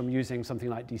benefits from using something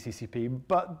like DCCP,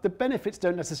 but the benefits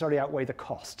don't necessarily outweigh the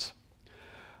costs.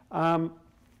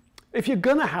 If you're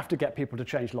going to have to get people to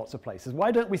change lots of places,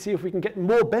 why don't we see if we can get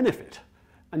more benefit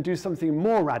and do something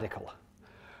more radical?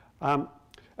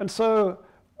 And so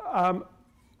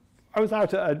I was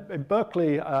out at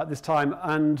Berkeley this time,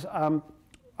 and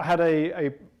I had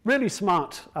a really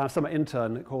smart summer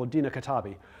intern called Dina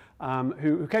Katabi,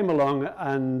 who came along,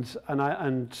 and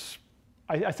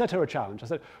I set her a challenge. I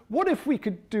said, what if we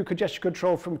could do congestion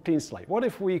control from clean slate? What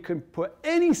if we could put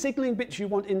any signaling bits you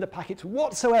want in the packets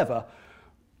whatsoever,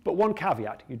 but one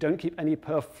caveat, you don't keep any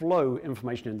per flow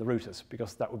information in the routers,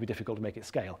 because that would be difficult to make it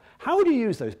scale. How would you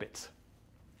use those bits?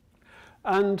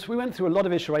 And we went through a lot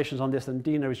of iterations on this, and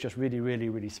Dina is just really, really,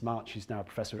 really smart. She's now a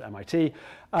professor at MIT.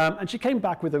 And she came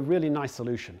back with a really nice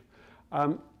solution.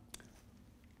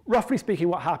 Roughly speaking,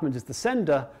 what happens is the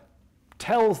sender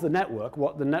tells the network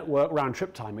what the network round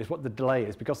trip time is, what the delay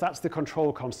is, because that's the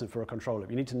control constant for a control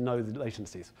loop. You need to know the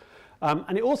latencies.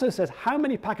 And it also says how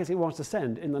many packets it wants to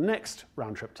send in the next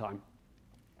round trip time.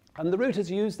 And the routers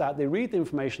use that. They read the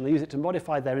information. They use it to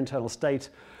modify their internal state.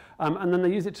 And then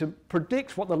they use it to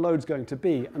predict what the load's going to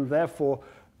be and therefore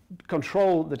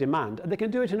control the demand. And they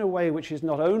can do it in a way which is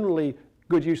not only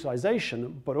good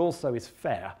utilization, but also is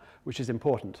fair, which is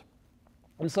important.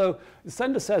 And so the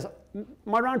sender says,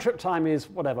 my round trip time is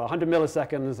whatever, 100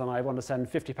 milliseconds, and I want to send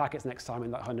 50 packets next time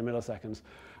in that 100 milliseconds.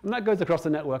 And that goes across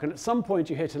the network, and at some point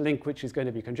you hit a link which is going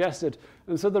to be congested,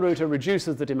 and so the router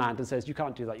reduces the demand and says, you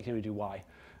can't do that, you can only do Y.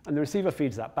 And the receiver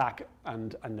feeds that back,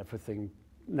 and everything,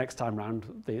 next time round,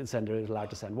 the sender is allowed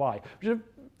to send Y.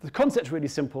 The concept's really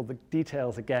simple. The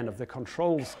details, again, of the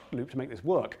controls loop to make this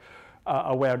work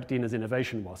are where Dina's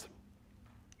innovation was.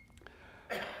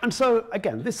 And so,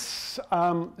 again, this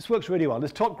works really well.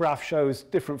 This top graph shows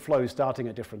different flows starting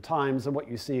at different times, and what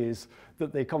you see is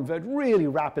that they convert really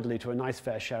rapidly to a nice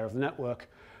fair share of the network.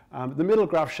 The middle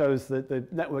graph shows the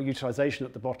network utilization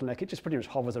at the bottleneck. It just pretty much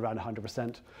hovers around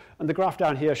 100%. And the graph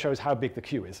down here shows how big the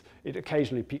queue is. It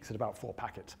occasionally peaks at about 4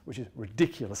 packets, which is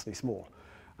ridiculously small.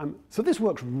 So this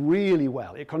works really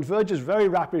well. It converges very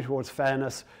rapidly towards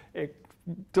fairness. It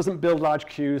doesn't build large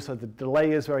queues, so the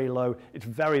delay is very low. It's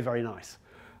very, very nice.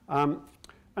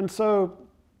 And so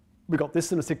we got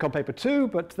this in a SIGCOMM paper too,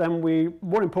 but then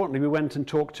more importantly, we went and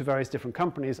talked to various different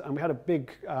companies, and we had a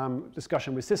big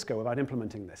discussion with Cisco about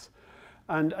implementing this.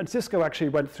 And Cisco actually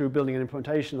went through building an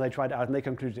implementation. They tried it out, and they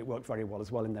concluded it worked very well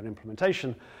as well in their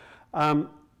implementation.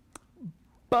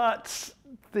 But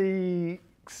the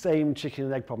same chicken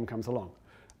and egg problem comes along.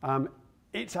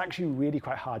 It's actually really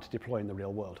quite hard to deploy in the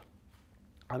real world.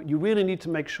 You really need to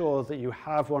make sure that you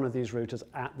have one of these routers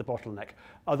at the bottleneck.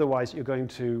 Otherwise, you're going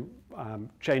to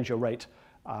change your rate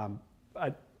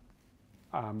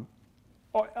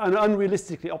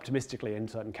unrealistically optimistically in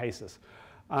certain cases.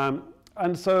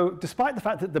 And so despite the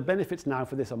fact that the benefits now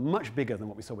for this are much bigger than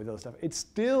what we saw with other stuff, it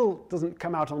still doesn't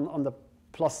come out on the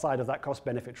plus side of that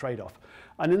cost-benefit trade-off.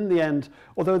 And in the end,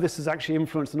 although this has actually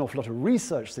influenced an awful lot of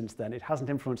research since then, it hasn't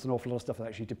influenced an awful lot of stuff that's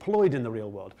actually deployed in the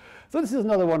real world. So this is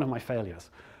another one of my failures.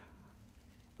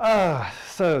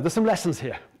 So there's some lessons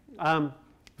here. The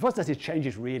first lesson is change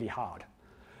is really hard.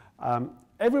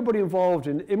 Everybody involved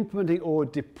in implementing or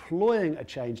deploying a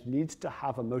change needs to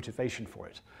have a motivation for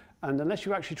it. And unless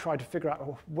you actually try to figure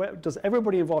out does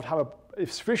everybody involved have a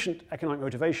sufficient economic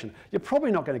motivation, you're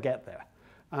probably not going to get there.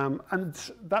 And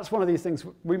that's one of these things.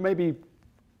 We may be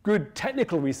good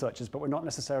technical researchers, but we're not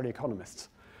necessarily economists.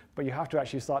 But you have to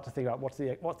actually start to think about what's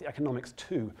the economics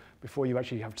too before you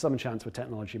actually have some chance with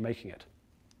technology making it.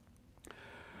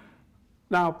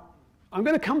 Now, I'm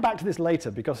going to come back to this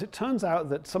later because it turns out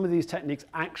that some of these techniques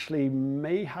actually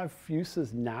may have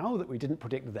uses now that we didn't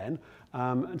predict then.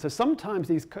 And so sometimes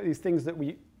these things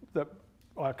that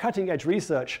are cutting edge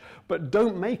research but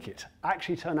don't make it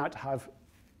actually turn out to have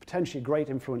potentially great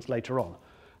influence later on.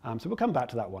 So we'll come back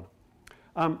to that one.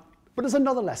 But there's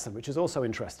another lesson which is also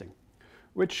interesting,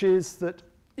 which is that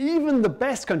even the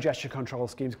best congestion control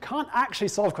schemes can't actually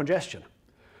solve congestion.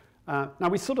 Now,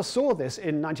 we sort of saw this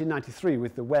in 1993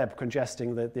 with the web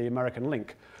congesting the American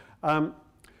link.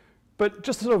 But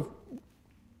just to sort of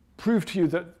prove to you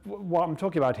that what I'm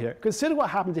talking about here. Consider what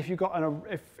happens if you got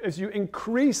as you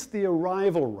increase the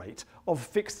arrival rate of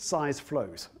fixed size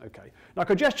flows. Okay. Now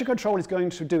congestion control is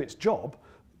going to do its job,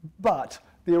 but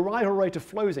the arrival rate of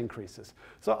flows increases.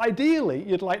 So ideally,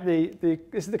 you'd like this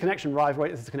is the connection arrival rate,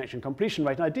 this is the connection completion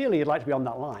rate, and ideally you'd like to be on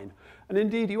that line. And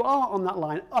indeed you are on that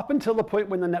line up until the point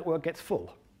when the network gets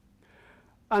full.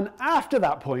 And after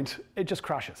that point, it just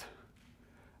crashes.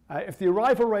 If the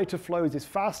arrival rate of flows is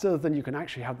faster than you can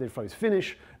actually have the flows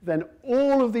finish, then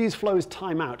all of these flows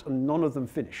time out and none of them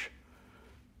finish,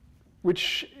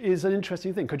 which is an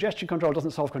interesting thing. Congestion control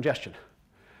doesn't solve congestion.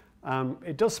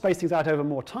 It does space things out over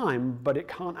more time, but it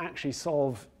can't actually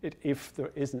solve it if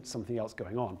there isn't something else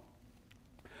going on.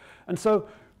 And so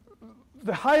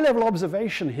the high-level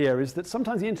observation here is that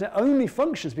sometimes the internet only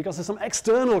functions because there's some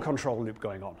external control loop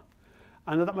going on,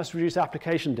 and that must reduce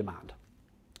application demand.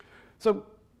 So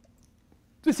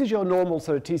this is your normal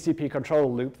sort of TCP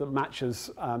control loop that matches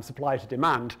supply to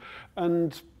demand.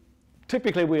 And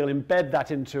typically, we'll embed that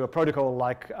into a protocol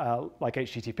like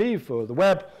HTTP for the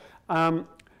web.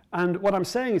 And what I'm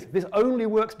saying is this only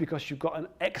works because you've got an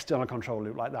external control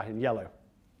loop like that in yellow.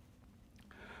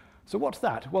 So what's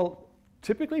that? Well,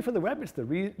 typically for the web, it's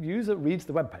the user reads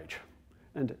the web page.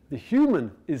 And the human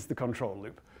is the control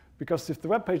loop. Because if the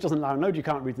web page doesn't download, you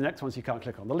can't read the next one, so you can't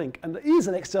click on the link. And there is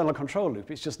an external control loop.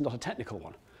 It's just not a technical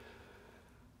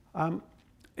one.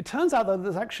 It turns out that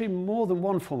there's actually more than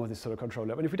one form of this sort of control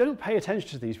loop. And if we don't pay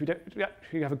attention to these, we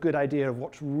actually have a good idea of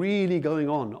what's really going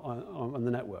on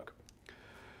the network.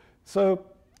 So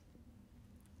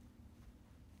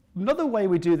another way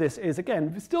we do this is,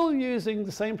 again, we're still using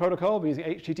the same protocol. We're using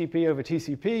HTTP over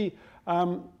TCP.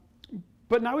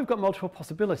 But now we've got multiple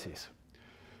possibilities.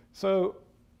 So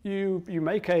you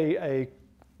make a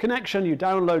connection, you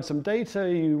download some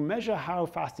data, you measure how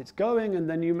fast it's going, and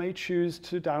then you may choose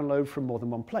to download from more than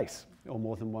one place or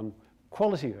more than one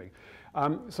quality thing.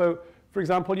 So, for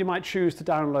example, you might choose to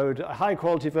download a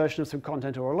high-quality version of some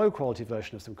content or a low-quality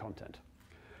version of some content.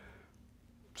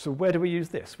 So where do we use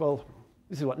this? Well,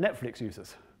 this is what Netflix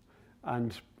uses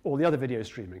and all the other video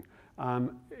streaming.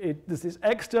 There's this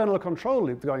external control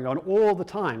loop going on all the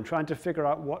time, trying to figure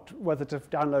out whether to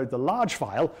download the large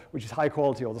file, which is high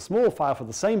quality, or the small file for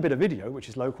the same bit of video, which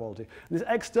is low quality. And this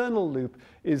external loop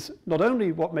is not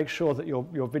only what makes sure that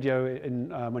your video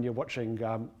when you're watching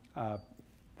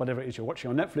whatever it is you're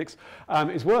watching on Netflix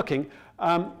is working,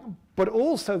 but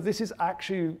also this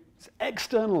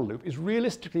external loop is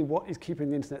realistically what is keeping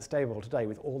the internet stable today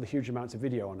with all the huge amounts of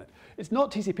video on it. It's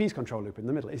not TCP's control loop in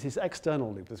the middle, it's this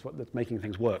external loop that's making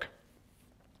things work.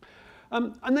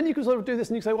 And then you can sort of do this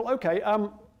and you say, well, okay,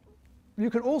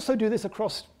 you can also do this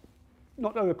across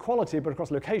not only quality, but across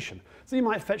location. So you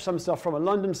might fetch some stuff from a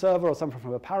London server or something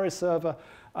from a Paris server,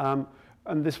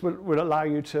 and this would allow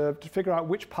you to figure out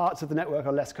which parts of the network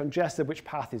are less congested, which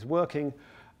path is working.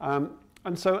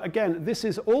 And so, again, this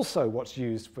is also what's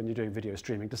used when you're doing video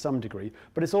streaming to some degree,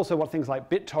 but it's also what things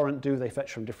like BitTorrent do. They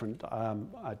fetch from different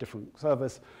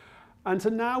servers. And so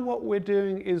now what we're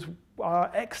doing is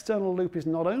our external loop is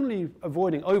not only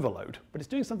avoiding overload, but it's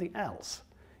doing something else.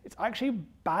 It's actually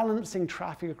balancing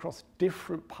traffic across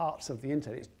different parts of the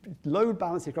internet. It's load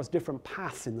balancing across different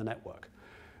paths in the network,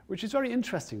 which is very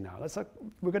interesting now.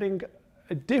 We're getting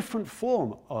a different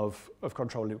form of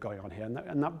control loop going on here,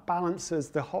 and that balances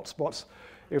the hotspots.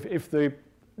 If the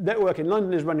network in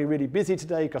London is running really busy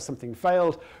today because something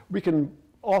failed, we can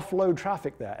offload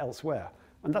traffic there elsewhere.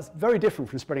 And that's very different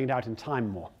from spreading it out in time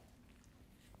more.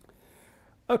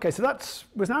 Okay, so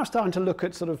we're now starting to look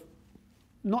at sort of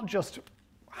not just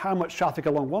how much traffic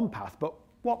along one path, but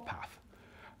what path.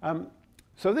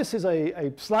 So this is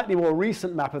a slightly more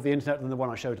recent map of the internet than the one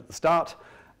I showed at the start.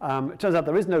 It turns out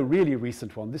there is no really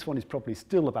recent one. This one is probably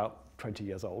still about 20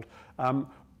 years old.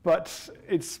 But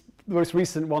it's the most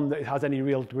recent one that has any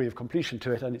real degree of completion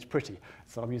to it, and it's pretty,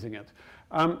 so I'm using it.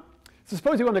 So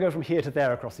suppose you want to go from here to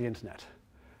there across the internet.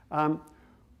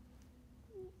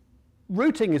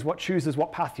 Routing is what chooses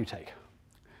what path you take.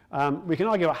 We can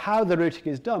argue about how the routing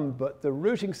is done, but the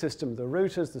routing system, the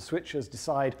routers, the switchers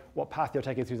decide what path you're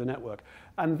taking through the network.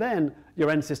 And then your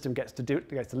end system gets to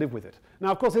live with it.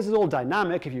 Now, of course, this is all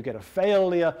dynamic. If you get a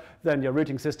failure, then your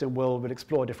routing system will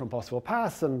explore different possible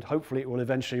paths, and hopefully it will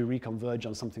eventually reconverge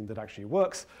on something that actually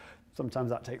works. Sometimes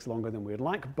that takes longer than we'd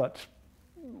like, but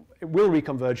it will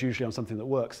reconverge usually on something that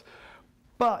works.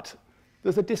 But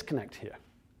there's a disconnect here.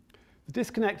 The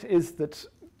disconnect is that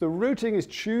the routing is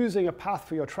choosing a path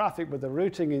for your traffic, but the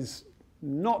routing is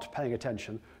not paying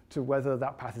attention to whether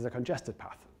that path is a congested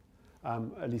path,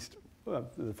 at least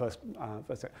the first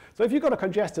step. So if you've got a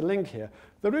congested link here,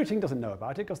 the routing doesn't know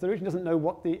about it because the routing doesn't know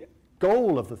what the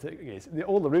goal of the thing is,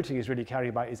 all the routing is really caring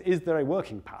about is there a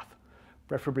working path,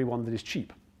 preferably one that is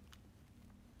cheap.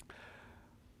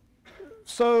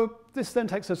 So this then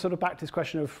takes us sort of back to this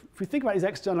question of, if we think about these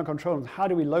external controls, how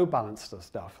do we load balance the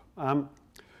stuff?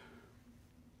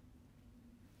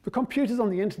 The computers on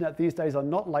the internet these days are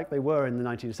not like they were in the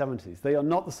 1970s. They are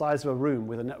not the size of a room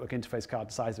with a network interface card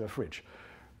the size of a fridge.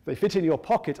 They fit in your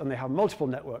pocket and they have multiple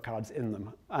network cards in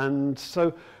them. And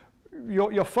so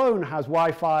your phone has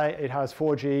Wi-Fi, it has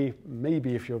 4G,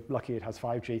 maybe if you're lucky it has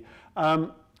 5G,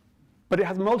 but it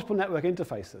has multiple network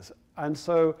interfaces. And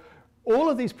so all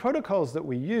of these protocols that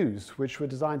we use, which were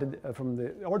designed from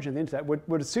the origin of the internet,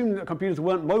 would assume that computers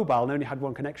weren't mobile and only had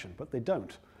one connection, but they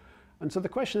don't. And so the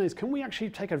question is, can we actually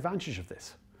take advantage of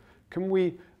this? Can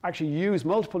we actually use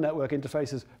multiple network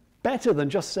interfaces better than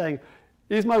just saying,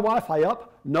 is my Wi-Fi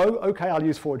up? No, okay, I'll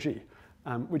use 4G,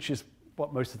 which is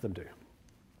what most of them do.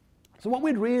 So what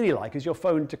we'd really like is your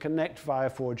phone to connect via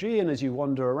 4G, and as you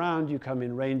wander around, you come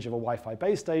in range of a Wi-Fi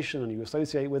base station and you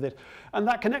associate with it, and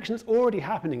that connection that's already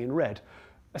happening in red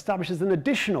establishes an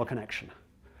additional connection,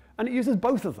 and it uses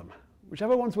both of them,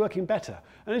 whichever one's working better.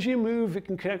 And as you move, it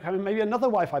can connect maybe another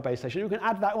Wi-Fi base station, you can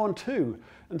add that one too,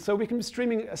 and so we can be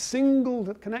streaming a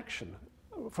single connection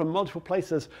from multiple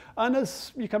places, and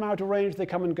as you come out of range, they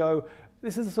come and go.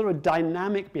 This is a sort of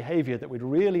dynamic behavior that we'd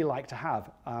really like to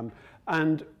have,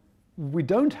 and we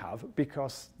don't have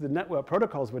because the network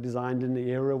protocols were designed in the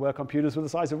era where computers were the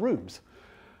size of rooms.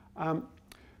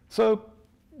 So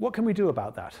what can we do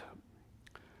about that?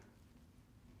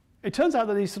 It turns out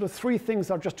that these sort of three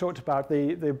things I've just talked about,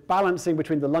 the balancing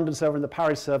between the London server and the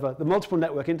Paris server, the multiple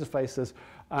network interfaces,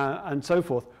 and so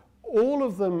forth, all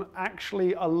of them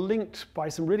actually are linked by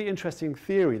some really interesting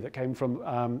theory that came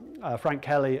from Frank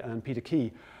Kelly and Peter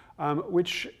Key,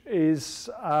 which is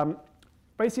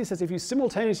basically says if you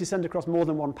simultaneously send across more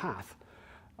than one path,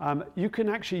 you can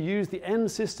actually use the end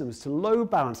systems to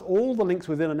load balance all the links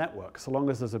within a network, so long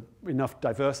as there's enough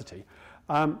diversity.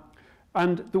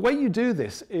 And the way you do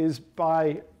this is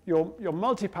by your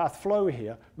multipath flow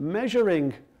here,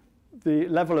 measuring the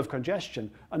level of congestion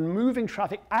and moving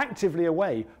traffic actively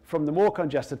away from the more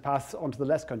congested paths onto the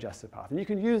less congested path. And you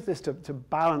can use this to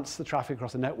balance the traffic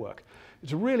across a network.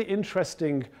 It's a really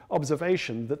interesting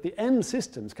observation that the end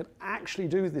systems can actually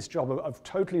do this job of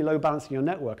totally load balancing your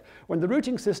network, when the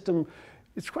routing system,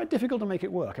 it's quite difficult to make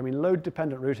it work. I mean,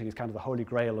 load-dependent routing is kind of the holy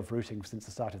grail of routing since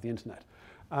the start of the internet.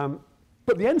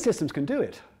 But the end systems can do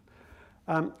it.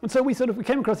 And so we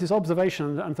came across this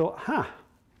observation and thought,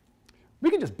 we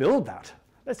can just build that.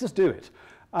 Let's just do it.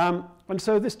 And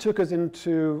so this took us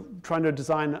into trying to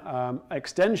design an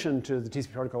extension to the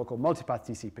TCP protocol called multipath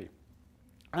TCP.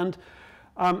 And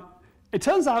it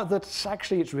turns out that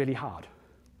actually it's really hard.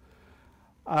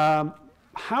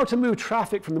 How to move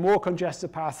traffic from the more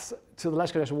congested paths to the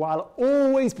less congested while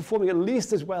always performing at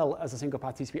least as well as a single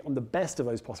path TCP on the best of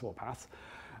those possible paths.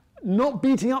 Not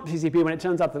beating up TCP when it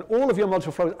turns out that all of your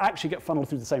multiple flows actually get funneled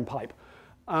through the same pipe.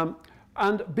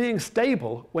 And being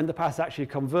stable when the paths actually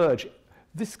converge.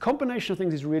 This combination of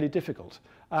things is really difficult.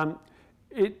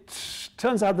 It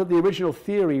turns out that the original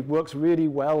theory works really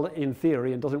well in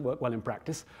theory and doesn't work well in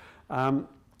practice.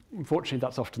 Unfortunately,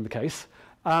 that's often the case.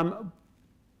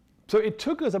 So it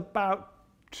took us about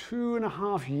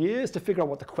 2.5 years to figure out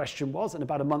what the question was and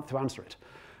about a month to answer it.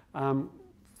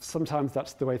 Sometimes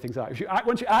that's the way things are.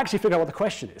 Once you actually figure out what the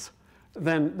question is,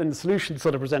 then the solutions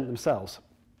sort of present themselves.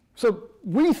 So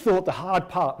we thought the hard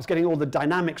part was getting all the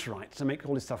dynamics right to make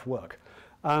all this stuff work.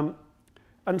 And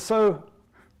so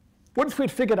once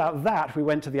we'd figured out that, we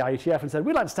went to the IETF and said,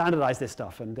 we'd like to standardize this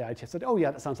stuff. And the IETF said, oh,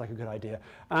 yeah, that sounds like a good idea.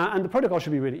 And the protocol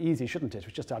should be really easy, shouldn't it?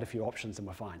 We just add a few options and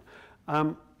we're fine.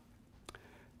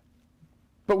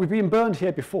 But we've been burned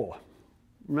here before.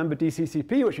 Remember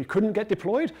DCCP, which we couldn't get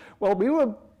deployed? Well, we were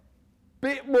a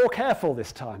bit more careful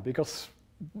this time because,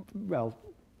 well,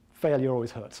 failure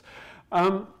always hurts.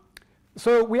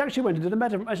 So we actually went and did a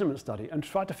measurement study and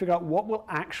tried to figure out what will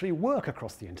actually work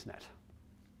across the internet.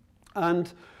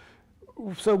 And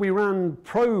so we ran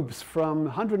probes from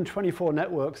 124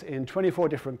 networks in 24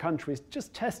 different countries,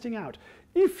 just testing out,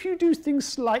 if you do things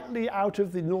slightly out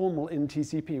of the normal in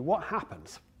TCP, what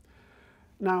happens?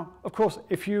 Now, of course,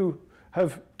 if you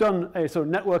have done a sort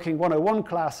of networking 101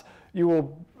 class, you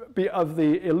will be of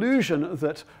the illusion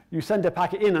that you send a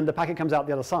packet in and the packet comes out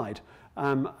the other side.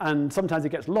 And sometimes it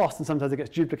gets lost and sometimes it gets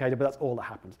duplicated, but that's all that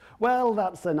happens. Well,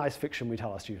 that's a nice fiction we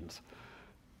tell our students.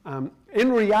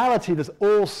 In reality, there's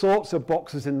all sorts of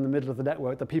boxes in the middle of the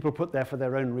network that people put there for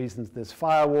their own reasons. There's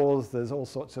firewalls, there's all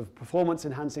sorts of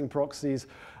performance-enhancing proxies.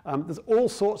 There's all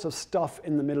sorts of stuff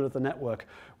in the middle of the network,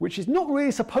 which is not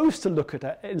really supposed to look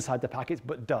at inside the packets,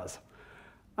 but does.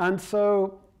 And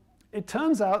so it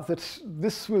turns out that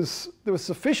there was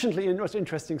sufficiently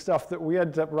interesting stuff that we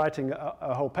ended up writing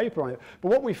a whole paper on it. But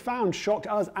what we found shocked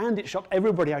us, and it shocked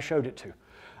everybody I showed it to.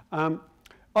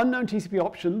 Unknown TCP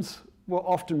options were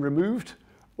often removed,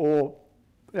 or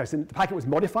so the packet was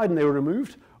modified and they were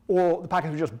removed, or the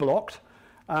packets were just blocked.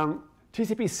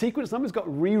 TCP sequence numbers got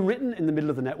rewritten in the middle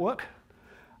of the network.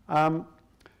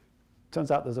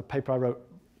 Turns out there's a paper I wrote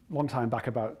a long time back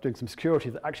about doing some security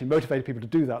that actually motivated people to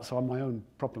do that, so I'm my own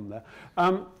problem there.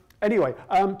 Anyway,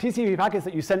 TCP packets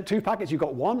that you sent 2 packets, you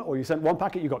got 1, or you sent 1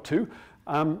 packet, you got 2.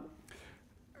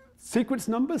 Sequence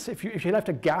numbers, if you left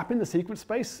a gap in the sequence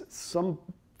space,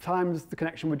 sometimes the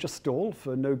connection would just stall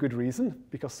for no good reason,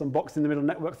 because some box in the middle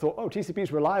network thought, oh, TCP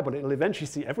is reliable, it'll eventually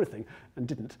see everything, and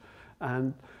didn't.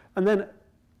 And then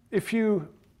if you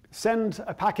send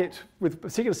a packet with a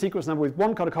sequence number with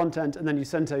 1 kind of content, and then you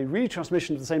sent a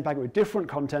retransmission of the same packet with different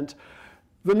content,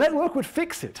 the network would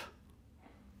fix it.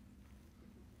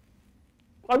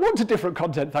 I wanted different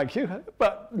content, thank you,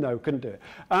 but no, couldn't do it.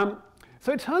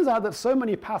 So it turns out that so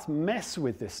many paths mess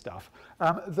with this stuff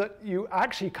that you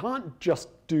actually can't just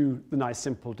do the nice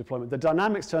simple deployment. The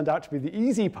dynamics turned out to be the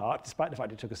easy part, despite the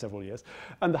fact it took us several years.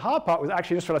 And the hard part was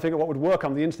actually just trying to figure out what would work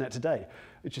on the internet today,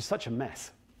 which is such a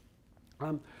mess.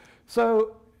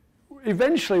 So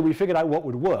eventually we figured out what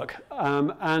would work.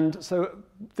 And so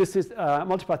this is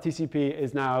multipath TCP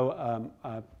is now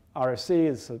RFC,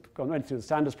 it's gone right through the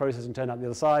standards process and turned out the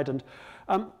other side. And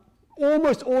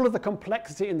almost all of the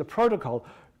complexity in the protocol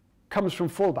comes from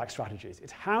fallback strategies.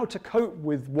 It's how to cope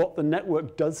with what the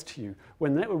network does to you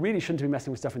when the network really shouldn't be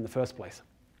messing with stuff in the first place.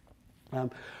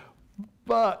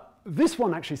 But this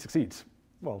one actually succeeds.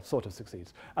 Well, sort of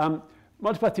succeeds.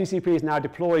 Multipath TCP is now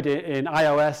deployed in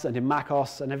iOS and in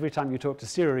macOS, and every time you talk to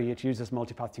Siri, it uses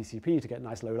multipath TCP to get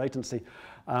nice low latency.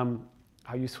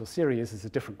 How useful Siri is a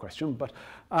different question, but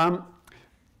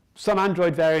some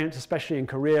Android variants, especially in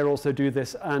Korea, also do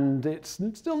this, and it's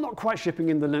still not quite shipping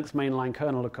in the Linux mainline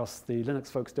kernel because the Linux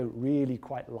folks don't really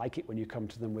quite like it when you come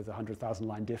to them with a 100,000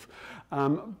 line diff,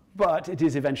 but it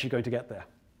is eventually going to get there.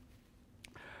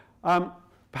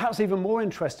 Perhaps even more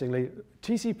interestingly,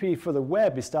 TCP for the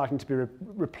web is starting to be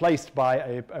replaced by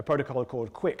a protocol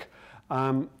called QUIC,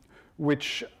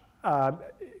 which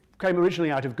came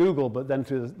originally out of Google, but then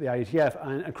through the IETF,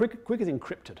 and QUIC is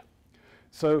encrypted.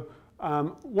 So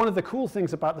one of the cool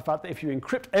things about the fact that if you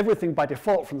encrypt everything by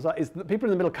default from the start is that people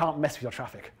in the middle can't mess with your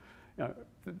traffic. You know,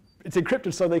 it's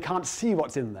encrypted so they can't see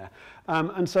what's in there.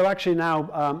 And so actually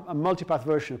now a multipath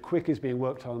version of QUIC is being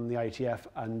worked on in the IETF,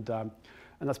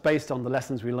 and that's based on the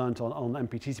lessons we learned on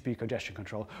MPTCP congestion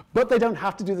control. But they don't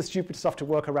have to do the stupid stuff to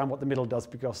work around what the middle does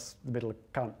because the middle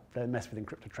can't mess with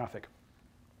encrypted traffic.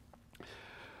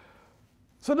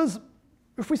 So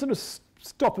if we sort of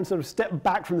stop and sort of step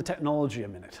back from the technology a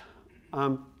minute,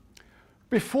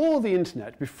 before the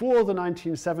internet, before the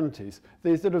 1970s,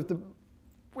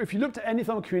 if you looked at any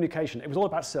form of communication, it was all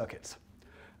about circuits.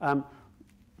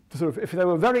 If they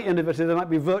were very innovative, there might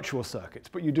be virtual circuits,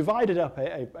 but you divided up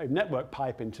a network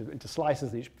pipe into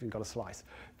slices, and each got a slice.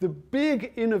 The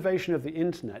big innovation of the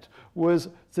internet was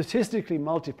statistically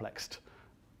multiplexed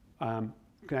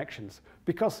connections,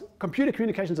 because computer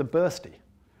communications are bursty.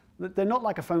 They're not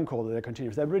like a phone call that they're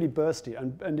continuous, they're really bursty.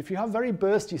 And if you have very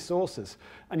bursty sources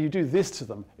and you do this to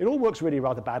them, it all works really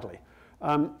rather badly.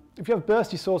 If you have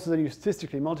bursty sources and you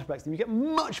statistically multiplex them, you get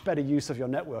much better use of your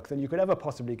network than you could ever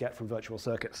possibly get from virtual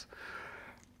circuits.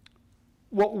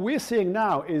 What we're seeing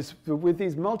now is with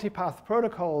these multipath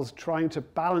protocols trying to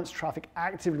balance traffic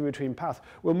actively between paths,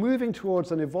 we're moving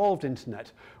towards an evolved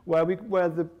internet where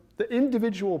the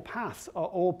individual paths are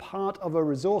all part of a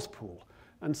resource pool.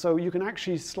 And so you can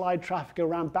actually slide traffic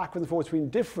around backwards and forwards between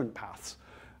different paths.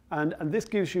 And this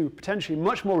gives you potentially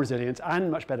much more resilience and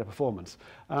much better performance.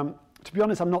 To be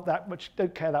honest,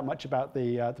 don't care that much about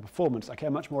the performance. I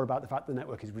care much more about the fact the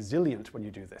network is resilient when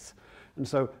you do this. And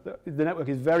so the network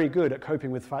is very good at coping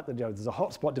with the fact that there's a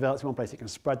hotspot develops in one place, it can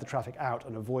spread the traffic out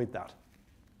and avoid that.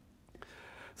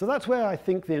 So that's where I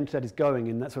think the internet is going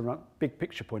in that sort of big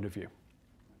picture point of view.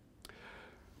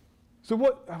 So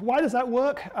why does that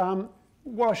work?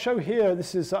 What I'll show here,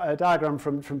 this is a diagram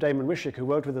from Damon Wishick, who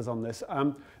worked with us on this.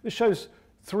 This shows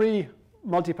 3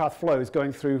 multipath flows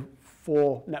going through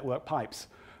 4 network pipes.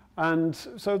 And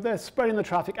so they're spreading the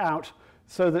traffic out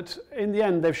so that in the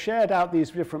end they've shared out these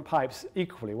different pipes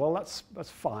equally. Well, that's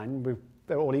fine.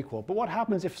 they're all equal. But what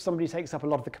happens if somebody takes up a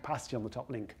lot of the capacity on the top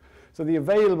link? So the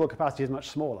available capacity is much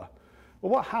smaller.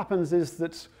 Well, what happens is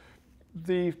that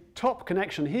the top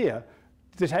connection here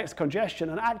detects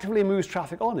congestion and actively moves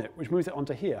traffic on it, which moves it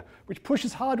onto here, which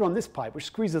pushes harder on this pipe, which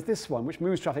squeezes this one, which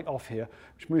moves traffic off here,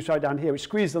 which moves traffic down here, which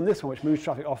squeezes on this one, which moves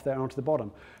traffic off there and onto the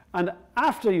bottom. And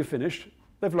after you've finished,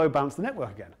 they've load balanced the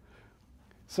network again.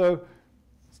 So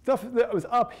stuff that was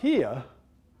up here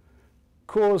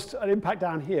caused an impact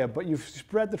down here, but you've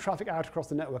spread the traffic out across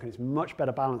the network and it's much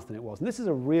better balanced than it was. And this is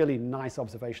a really nice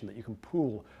observation that you can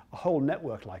pool a whole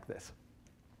network like this.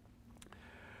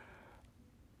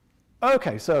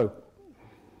 Okay, so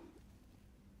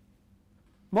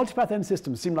multipath end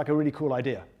systems seem like a really cool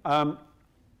idea.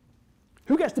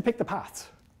 Who gets to pick the paths?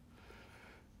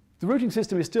 The routing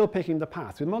system is still picking the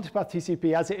paths. With multipath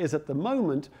TCP, as it is at the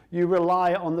moment, you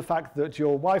rely on the fact that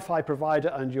your Wi-Fi provider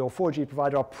and your 4G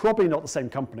provider are probably not the same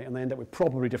company, and they end up with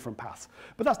probably different paths.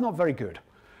 But that's not very good.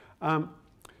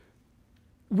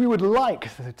 We would like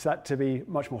that to be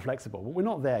much more flexible, but we're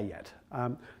not there yet.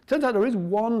 Turns out there is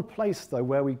one place, though,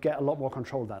 where we get a lot more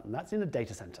control of that, and that's in a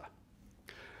data center.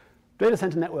 Data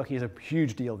center networking is a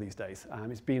huge deal these days.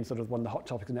 It's been sort of one of the hot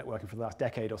topics of networking for the last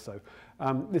decade or so.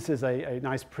 This is a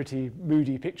nice, pretty,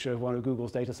 moody picture of one of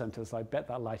Google's data centers. I bet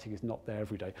that lighting is not there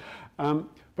every day.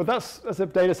 But that's a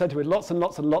data center with lots and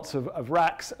lots and lots of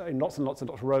racks in lots and lots and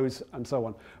lots of rows and so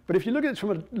on. But if you look at it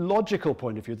from a logical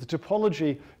point of view, the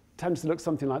topology tends to look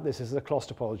something like this. This is a cloth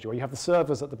topology, where you have the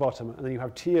servers at the bottom, and then you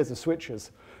have tiers of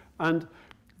switches. And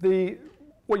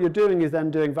what you're doing is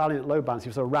then doing valiant load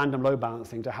balancing, so random load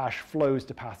balancing to hash flows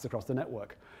to paths across the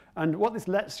network. And what this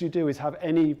lets you do is have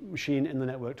any machine in the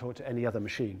network talk to any other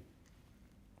machine.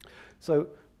 So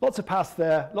lots of paths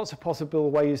there, lots of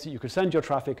possible ways that you could send your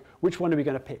traffic. Which one are we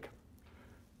going to pick?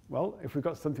 Well, if we've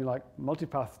got something like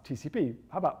multipath TCP,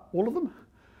 how about all of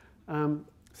them?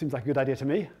 Seems like a good idea to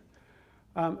me.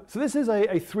 So this is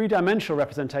a three-dimensional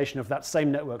representation of that same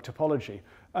network topology.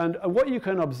 And what you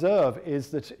can observe is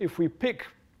that if we pick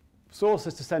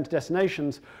sources to send to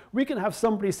destinations, we can have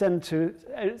somebody send to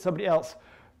somebody else.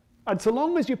 And so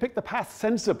long as you pick the path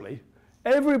sensibly,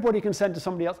 everybody can send to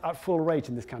somebody else at full rate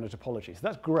in this kind of topology. So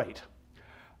that's great.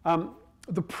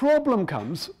 The problem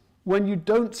comes when you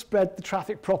don't spread the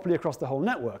traffic properly across the whole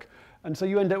network. And so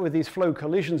you end up with these flow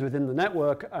collisions within the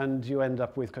network, and you end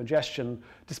up with congestion,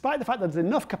 despite the fact that there's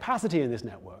enough capacity in this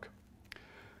network.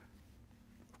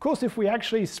 Of course, if we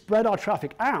actually spread our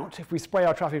traffic out, if we spray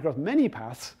our traffic across many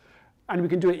paths, and we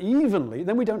can do it evenly,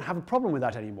 then we don't have a problem with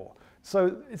that anymore.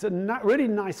 So it's a really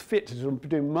nice fit to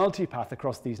do multipath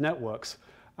across these networks,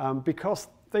 because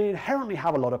they inherently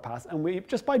have a lot of paths, and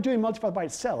just by doing multipath by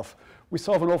itself, we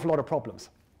solve an awful lot of problems.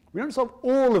 We don't solve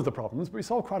all of the problems, but we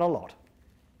solve quite a lot.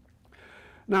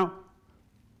 Now,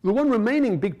 the one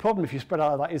remaining big problem if you spread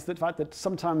out of that is the fact that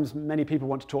sometimes many people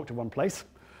want to talk to one place.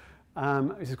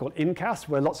 This is called incast,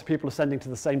 where lots of people are sending to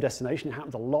the same destination. It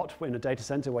happens a lot in a data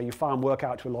center where you farm work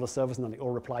out to a lot of servers and then they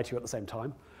all reply to you at the same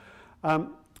time.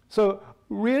 So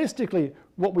realistically,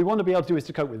 what we want to be able to do is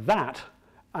to cope with that,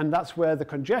 and that's where the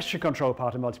congestion control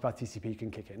part of multipath TCP can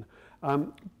kick in.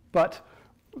 But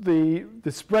the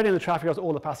spreading the traffic across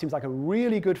all the paths seems like a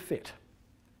really good fit.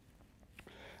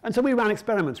 And so we ran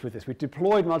experiments with this. We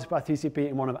deployed multipath TCP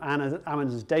in one of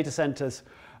Amazon's data centers.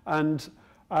 And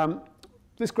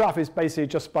this graph is basically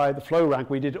just by the flow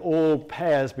rank. We did all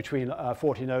pairs between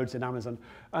 40 nodes in Amazon.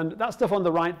 And that stuff on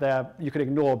the right there, you can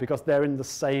ignore because they're in the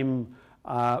same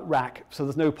rack. So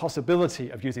there's no possibility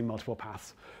of using multiple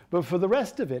paths. But for the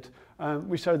rest of it,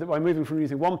 we showed that by moving from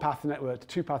using one path to network to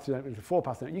two paths to network to four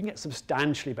paths to network, you can get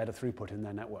substantially better throughput in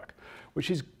their network,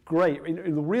 which is great.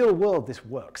 In the real world, this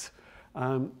works.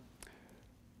 So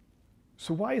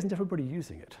why isn't everybody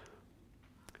using it?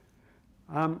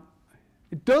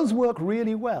 It does work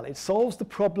really well. It solves the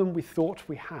problem we thought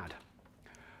we had.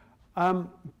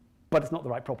 But it's not the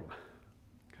right problem.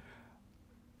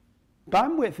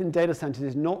 Bandwidth in data centers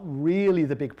is not really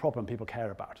the big problem people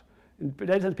care about. In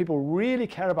data centers, people really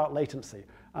care about latency.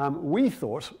 We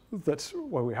thought that,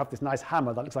 well, we have this nice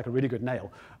hammer that looks like a really good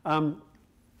nail.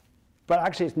 But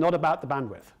actually, it's not about the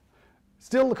bandwidth.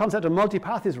 Still, the concept of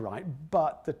multipath is right,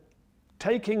 but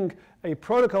taking a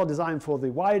protocol designed for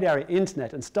the wide area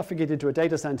internet and stuffing it into a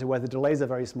data center where the delays are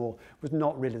very small was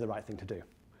not really the right thing to do.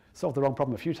 Solved the wrong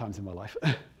problem a few times in my life.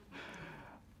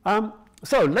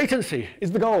 So latency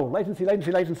is the goal. Latency,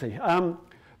 latency, latency.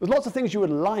 There's lots of things you would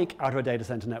like out of a data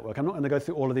center network. I'm not going to go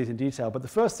through all of these in detail, but the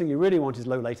first thing you really want is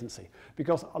low latency,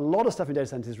 because a lot of stuff in data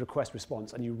centers is request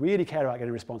response, and you really care about getting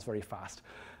a response very fast.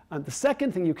 And the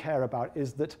second thing you care about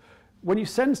is that when you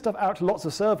send stuff out to lots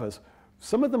of servers,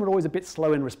 some of them are always a bit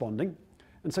slow in responding,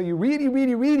 And so you really,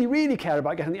 really, really, really care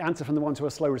about getting the answer from the ones who are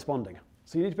slow responding.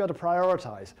 So you need to be able to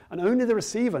prioritize. And only the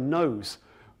receiver knows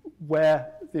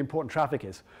where the important traffic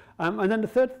is. And then the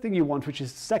third thing you want, which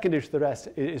is secondary to the rest,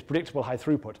 is predictable high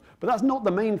throughput. But that's not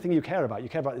the main thing you care about. You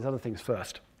care about these other things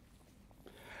first.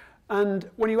 And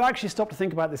when you actually stop to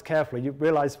think about this carefully, you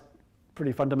realize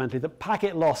pretty fundamentally that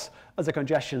packet loss as a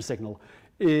congestion signal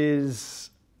is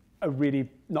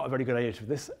not a very good idea for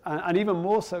this. And even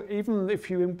more so, even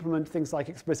if you implement things like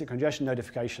explicit congestion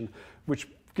notification, which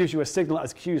gives you a signal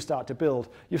as queues start to build,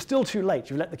 you're still too late.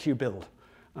 You've let the queue build.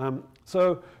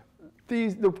 So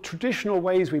the traditional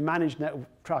ways we manage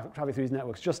traffic through these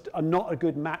networks just are not a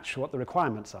good match for what the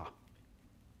requirements are.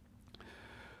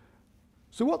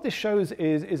 So what this shows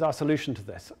is our solution to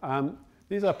this.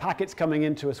 These are packets coming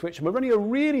into a switch, and we're running a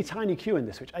really tiny queue in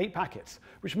this switch, 8 packets,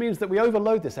 which means that we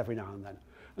overload this every now and then.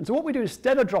 And so what we do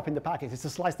instead of dropping the packets is to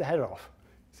slice the header off.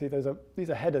 See, these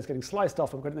are headers getting sliced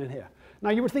off and put them in here. Now,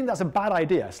 you would think that's a bad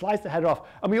idea, slice the header off.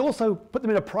 And we also put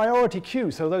them in a priority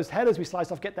queue, so those headers we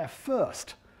slice off get there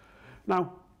first.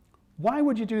 Now, why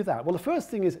would you do that? Well, the first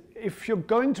thing is, if you're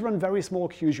going to run very small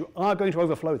queues, you are going to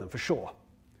overflow them, for sure.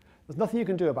 There's nothing you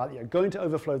can do about it. You're going to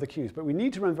overflow the queues. But we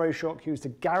need to run very short queues to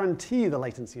guarantee the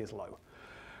latency is low.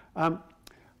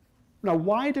 Now,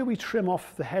 why do we trim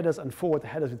off the headers and forward the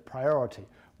headers with priority?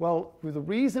 Well, the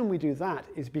reason we do that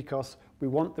is because we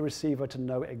want the receiver to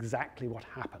know exactly what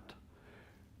happened.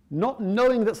 Not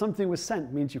knowing that something was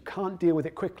sent means you can't deal with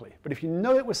it quickly. But if you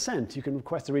know it was sent, you can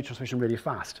request a retransmission really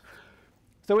fast.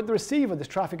 So at the receiver, this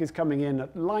traffic is coming in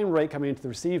at line rate coming into the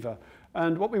receiver.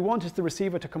 And what we want is the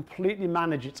receiver to completely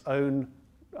manage its own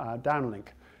downlink.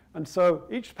 And so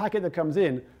each packet that comes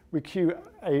in, we queue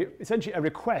essentially a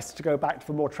request to go back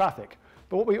for more traffic.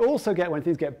 But what we also get when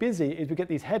things get busy is we get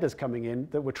these headers coming in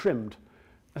that were trimmed.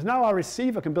 And now our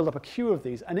receiver can build up a queue of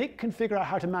these, and it can figure out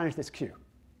how to manage this queue.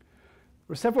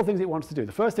 There are several things it wants to do.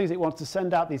 The first thing is it wants to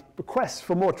send out these requests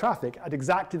for more traffic at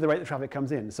exactly the rate the traffic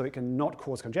comes in, so it can not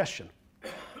cause congestion.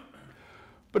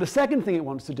 But the second thing it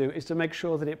wants to do is to make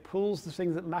sure that it pulls the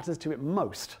things that matters to it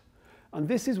most. And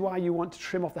this is why you want to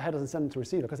trim off the headers and send them to the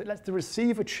receiver, because it lets the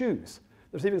receiver choose.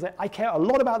 The receiver can say, I care a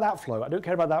lot about that flow. I don't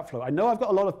care about that flow. I know I've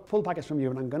got a lot of pull packets from you,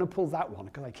 and I'm going to pull that one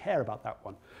because I care about that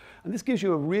one. And this gives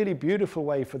you a really beautiful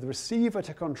way for the receiver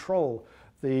to control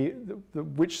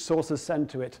which sources send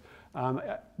to it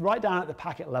right down at the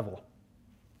packet level.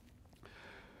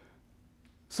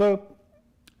 So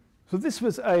this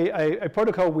was a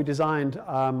protocol we designed,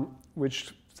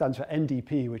 which stands for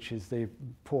NDP, which is the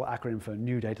poor acronym for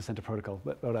New Data Center Protocol,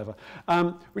 but whatever,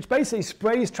 which basically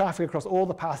sprays traffic across all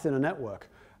the paths in a network.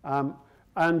 And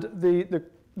the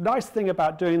nice thing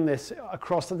about doing this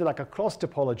across something like a cross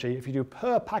topology, if you do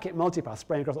per packet multipath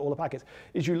spraying across all the packets,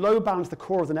 is you load balance the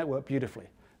core of the network beautifully.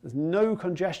 There's no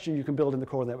congestion you can build in the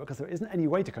core of the network because there isn't any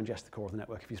way to congest the core of the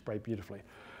network if you spray beautifully.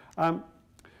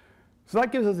 So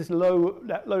that gives us this low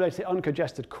latency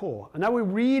uncongested core. And now we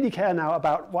really care now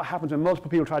about what happens when multiple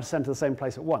people try to send to the same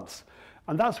place at once.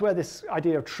 And that's where this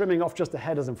idea of trimming off just the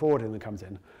headers and forwarding them comes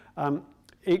in.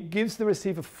 It gives the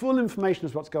receiver full information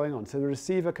as to what's going on. So the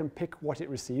receiver can pick what it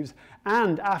receives.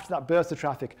 And after that burst of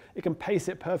traffic, it can pace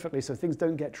it perfectly so things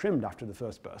don't get trimmed after the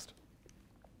first burst.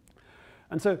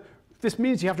 And so this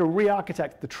means you have to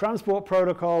re-architect the transport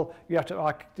protocol. You have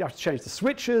to change the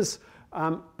switches.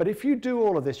 But if you do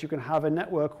all of this, you can have a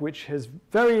network which has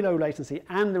very low latency,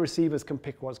 and the receivers can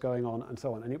pick what's going on, and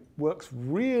so on. And it works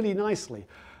really nicely.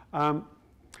 I'm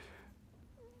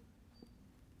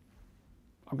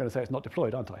going to say it's not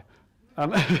deployed, aren't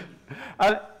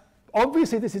I?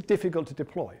 Obviously, this is difficult to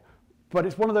deploy. But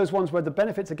it's one of those ones where the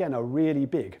benefits, again, are really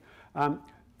big.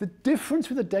 The difference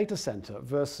with a data center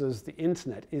versus the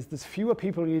internet is there's fewer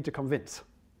people you need to convince.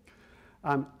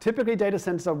 Typically, data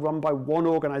centers are run by one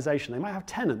organization. They might have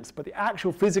tenants, but the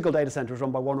actual physical data center is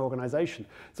run by one organization.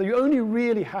 So you only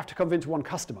really have to convince one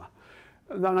customer.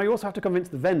 Now, you also have to convince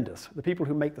the vendors, the people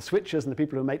who make the switches and the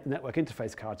people who make the network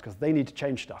interface cards, because they need to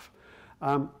change stuff.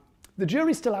 The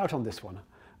jury's still out on this one.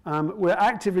 We're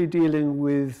actively dealing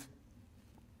with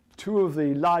two of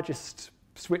the largest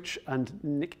switch and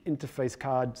NIC interface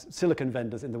card silicon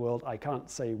vendors in the world. I can't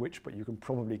say which, but you can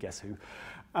probably guess who.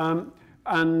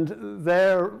 And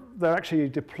they're actually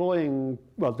deploying,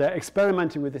 well, they're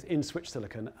experimenting with this in switch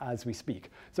silicon as we speak.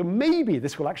 So maybe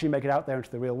this will actually make it out there into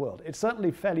the real world. It's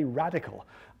certainly fairly radical,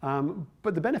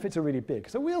 but the benefits are really big.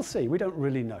 So we'll see. We don't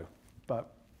really know.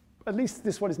 But at least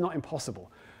this one is not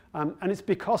impossible. And it's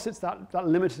because it's that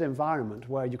limited environment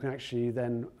where you can actually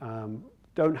then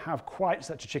don't have quite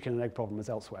such a chicken and egg problem as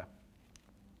elsewhere.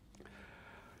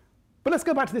 But let's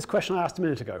go back to this question I asked a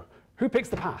minute ago. Who picks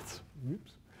the paths?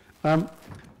 Oops.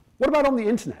 What about on the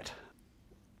internet?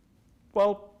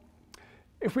 Well,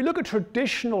 if we look at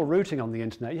traditional routing on the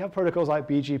internet, you have protocols like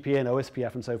BGP and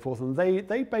OSPF and so forth, and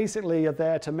they basically are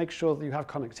there to make sure that you have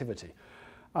connectivity.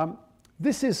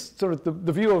 This is sort of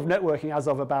the view of networking as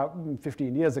of about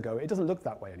 15 years ago. It doesn't look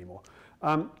that way anymore.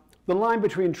 The line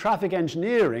between traffic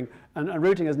engineering and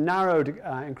routing has narrowed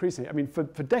increasingly. I mean, for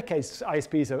decades,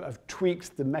 ISPs have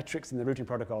tweaked the metrics in the routing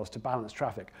protocols to balance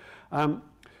traffic.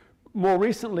 More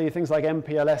recently, things like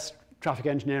MPLS traffic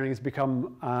engineering has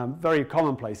become very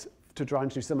commonplace to try and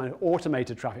do some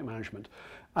automated traffic management.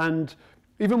 And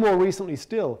even more recently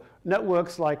still,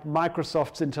 networks like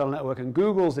Microsoft's internal network and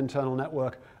Google's internal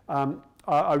network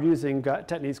are using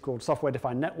techniques called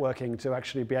software-defined networking to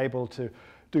actually be able to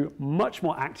do much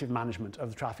more active management of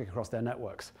the traffic across their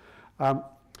networks.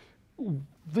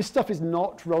 This stuff is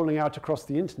not rolling out across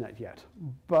the internet yet,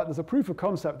 but there's a proof of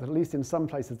concept that at least in some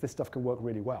places this stuff can work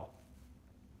really well.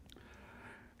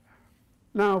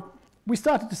 Now, we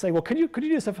started to say, well, could you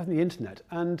do stuff on the internet?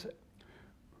 And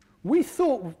we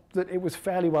thought that it was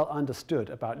fairly well understood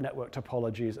about network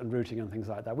topologies and routing and things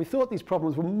like that. We thought these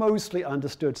problems were mostly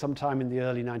understood sometime in the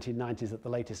early 1990s at the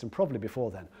latest, and probably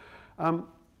before then.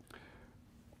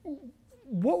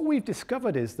 What we've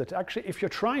discovered is that actually if you're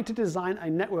trying to design a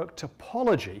network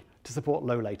topology to support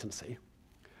low latency,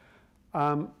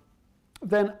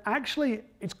 then actually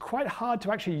it's quite hard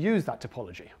to actually use that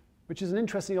topology, which is an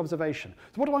interesting observation.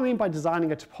 So what do I mean by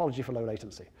designing a topology for low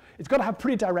latency? It's got to have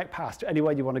pretty direct paths to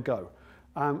anywhere you want to go.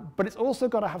 But it's also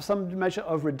got to have some measure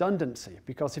of redundancy,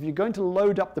 because if you're going to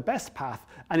load up the best path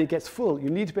and it gets full, you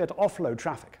need to be able to offload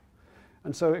traffic.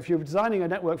 And so if you're designing a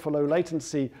network for low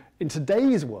latency in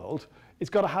today's world, it's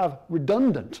got to have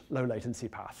redundant low latency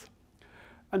paths.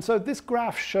 And so this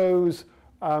graph shows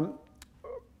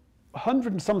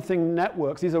 100 and something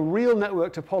networks. These are real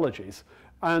network topologies.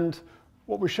 And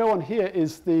what we show on here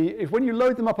is when you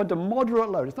load them up under moderate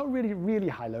load, it's not really, really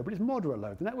high load, but it's moderate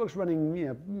load. The network's running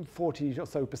 40% or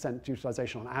so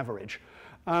utilization on average.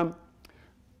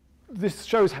 This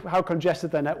shows how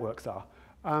congested their networks are.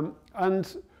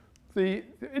 And the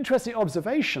interesting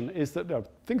observation is that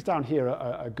things down here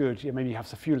are good. Maybe you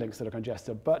have a few links that are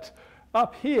congested. But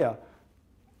up here,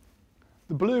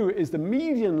 the blue is the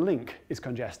median link is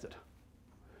congested.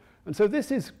 And so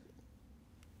this is,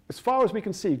 as far as we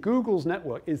can see, Google's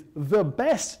network is the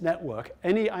best network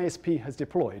any ISP has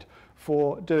deployed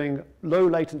for doing low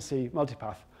latency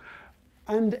multipath.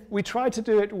 And we tried to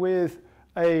do it with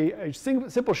a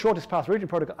simple shortest path routing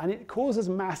protocol, and it causes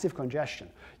massive congestion.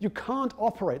 You can't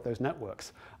operate those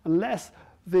networks unless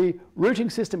the routing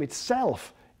system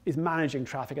itself is managing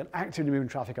traffic and actively moving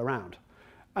traffic around.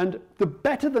 And the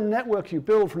better the network you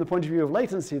build from the point of view of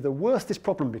latency, the worse this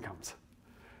problem becomes.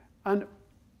 And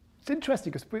it's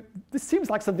interesting because this seems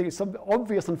like something that's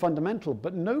obvious and fundamental,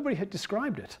 but nobody had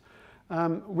described it.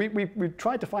 We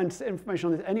tried to find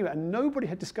information on this anyway, and nobody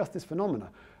had discussed this phenomena.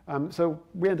 So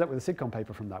we ended up with a SIGCOMM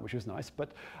paper from that, which was nice.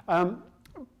 But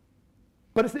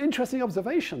it's an interesting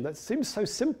observation that seems so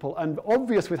simple and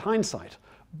obvious with hindsight,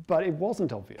 but it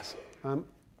wasn't obvious.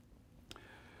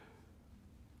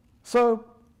 So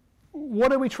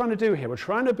what are we trying to do here? We're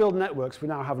trying to build networks. We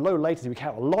now have low latency. We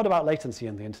care a lot about latency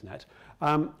in the internet.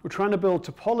 We're trying to build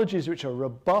topologies which are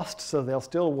robust so they'll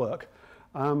still work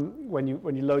when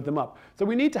you load them up. So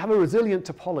we need to have a resilient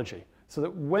topology so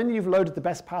that when you've loaded the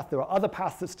best path, there are other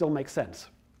paths that still make sense.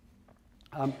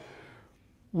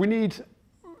 We need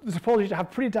the topology to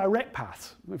have pretty direct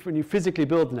paths when you physically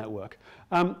build the network.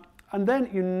 And then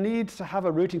you need to have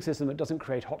a routing system that doesn't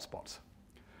create hotspots.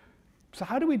 So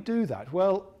how do we do that?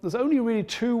 Well, there's only really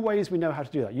two ways we know how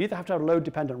to do that. You either have to have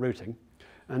load-dependent routing,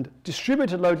 and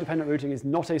distributed load-dependent routing is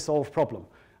not a solved problem.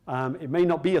 It may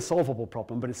not be a solvable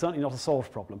problem, but it's certainly not a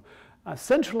solved problem.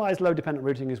 Centralized load-dependent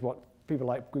routing is what people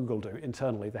like Google do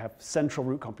internally. They have central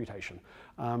route computation,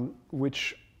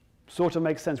 which sort of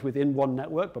makes sense within one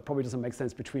network, but probably doesn't make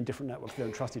sense between different networks that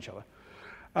don't trust each other.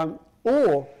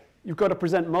 Or you've got to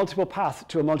present multiple paths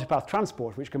to a multipath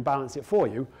transport, which can balance it for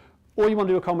you, or you want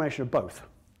to do a combination of both.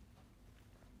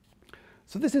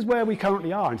 So this is where we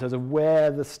currently are in terms of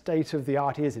where the state of the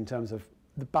art is in terms of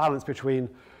the balance between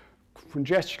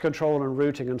congestion control and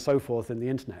routing and so forth in the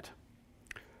internet.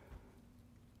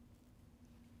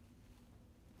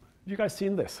 Have you guys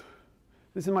seen this?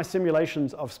 This is my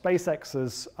simulations of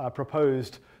SpaceX's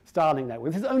proposed Starlink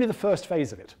network. This is only the first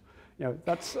phase of it.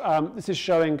 This is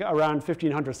showing around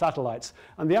 1,500 satellites.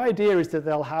 And the idea is that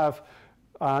they'll have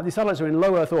these satellites are in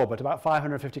low Earth orbit, about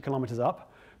 550 kilometers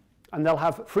up, and they'll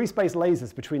have free space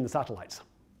lasers between the satellites.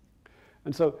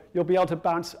 And so you'll be able to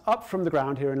bounce up from the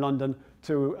ground here in London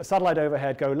to a satellite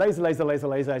overhead, go laser, laser, laser,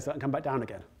 laser, laser, and come back down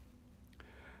again.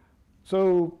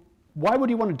 So why would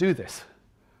you want to do this?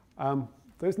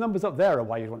 Those numbers up there are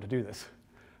why you'd want to do this.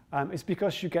 It's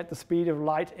because you get the speed of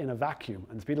light in a vacuum,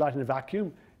 and the speed of light in a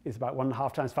vacuum is about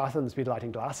 1.5 times faster than the speed of light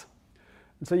in glass.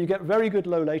 And so you get very good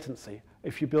low latency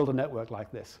if you build a network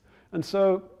like this. And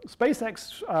so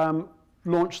SpaceX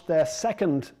launched their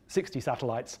second 60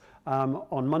 satellites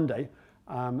on Monday.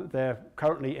 They're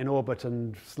currently in orbit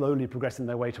and slowly progressing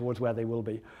their way towards where they will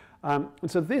be. And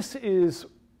so this is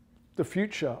the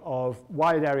future of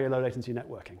wide area low latency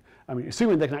networking. I mean,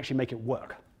 assuming they can actually make it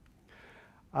work.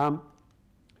 Now,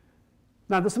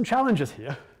 there's some challenges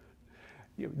here.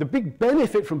 The big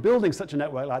benefit from building such a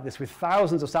network like this with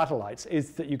thousands of satellites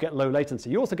is that you get low latency.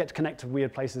 You also get to connect to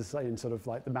weird places in sort of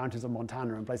like the mountains of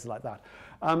Montana and places like that.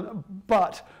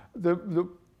 But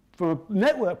from a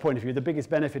network point of view, the biggest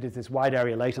benefit is this wide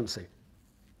area latency.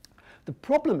 The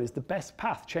problem is the best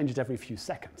path changes every few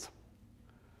seconds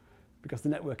because the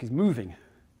network is moving.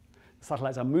 The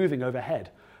satellites are moving overhead.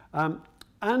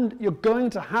 And you're going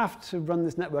to have to run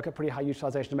this network at pretty high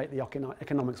utilization to make the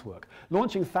economics work.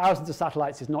 Launching thousands of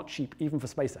satellites is not cheap, even for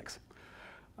SpaceX.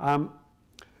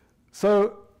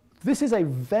 So this is a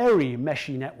very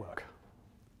meshy network.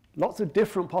 Lots of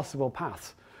different possible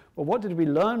paths. But what did we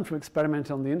learn from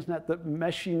experimenting on the internet? That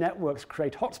meshy networks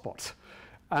create hotspots.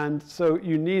 And so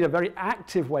you need a very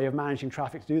active way of managing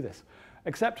traffic to do this.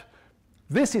 Except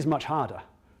this is much harder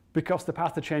because the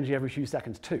paths are changing every few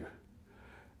seconds too.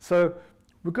 So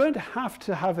we're going to have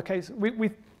a case.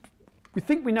 We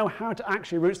think we know how to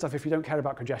actually route stuff if you don't care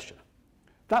about congestion.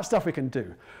 That stuff we can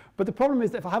do. But the problem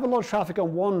is that if I have a lot of traffic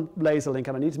on one laser link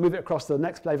and I need to move it across to the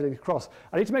next laser link across,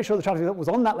 I need to make sure the traffic that was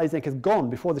on that laser link is gone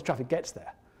before the traffic gets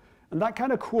there. And that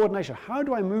kind of coordination, how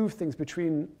do I move things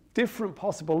between different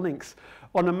possible links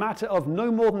on a matter of no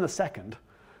more than a second,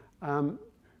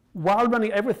 while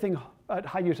running everything at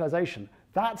high utilization,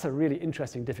 that's a really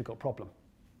interesting, difficult problem.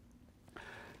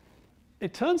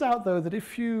 It turns out, though, that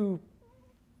if you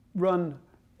run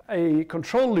a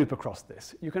control loop across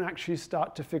this, you can actually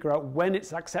start to figure out when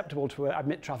it's acceptable to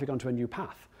admit traffic onto a new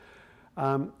path.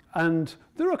 And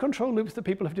there are control loops that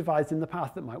people have devised in the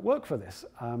past that might work for this.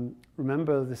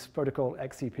 Remember this protocol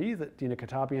XCP that Dina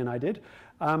Katabi and I did?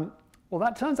 Well,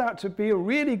 that turns out to be a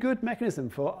really good mechanism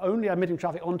for only admitting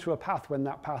traffic onto a path when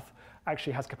that path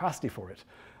actually has capacity for it.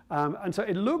 And so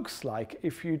it looks like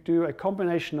if you do a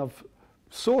combination of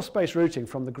source-based routing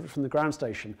from the ground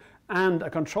station and a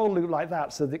control loop like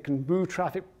that so that it can move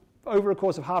traffic over a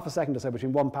course of half a second or so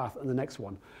between one path and the next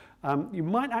one, you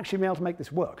might actually be able to make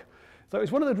this work. So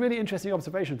it's one of the really interesting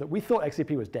observations that we thought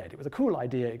XCP was dead. It was a cool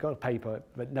idea, it got a paper,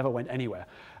 but never went anywhere.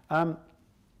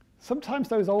 Sometimes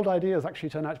those old ideas actually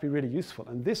turn out to be really useful,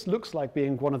 and this looks like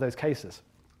being one of those cases.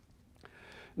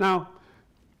 Now,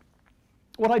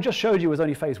 what I just showed you was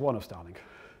only phase 1 of Starlink.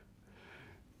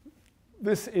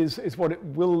 This is what it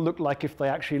will look like if they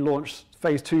actually launch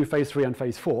phase 2, phase 3, and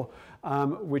phase 4,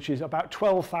 which is about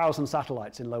 12,000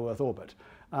 satellites in low Earth orbit.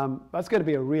 That's going to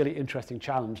be a really interesting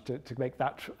challenge to make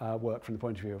that work from the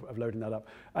point of view of loading that up.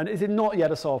 And is it not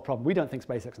yet a solved problem? We don't think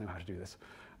SpaceX know how to do this.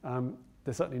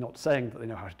 They're certainly not saying that they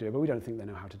know how to do it, but we don't think they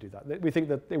know how to do that. We think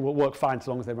that it will work fine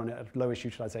so long as they run it at lowest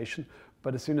utilization.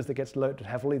 But as soon as it gets loaded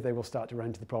heavily, they will start to run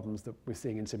into the problems that we're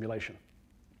seeing in simulation.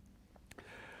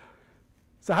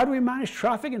 So how do we manage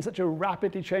traffic in such a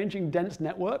rapidly changing, dense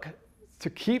network to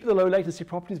keep the low latency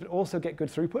properties but also get good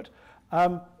throughput?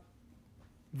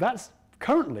 That's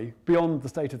currently beyond the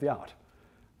state of the art.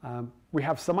 We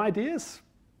have some ideas,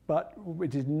 but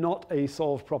it is not a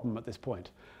solved problem at this point.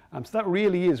 So that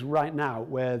really is right now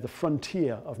where the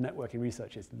frontier of networking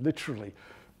research is, literally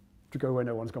to go where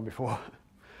no one's gone before.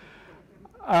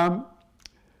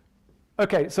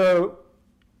 Okay, so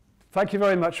thank you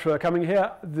very much for coming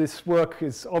here. This work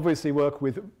is obviously work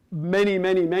with many,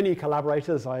 many, many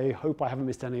collaborators. I hope I haven't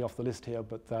missed any off the list here,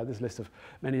 but this list of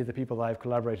many of the people that I've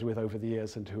collaborated with over the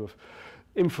years and who have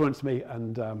influenced me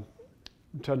and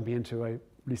turned me into at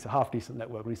least a half-decent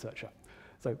network researcher.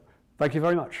 So thank you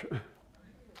very much.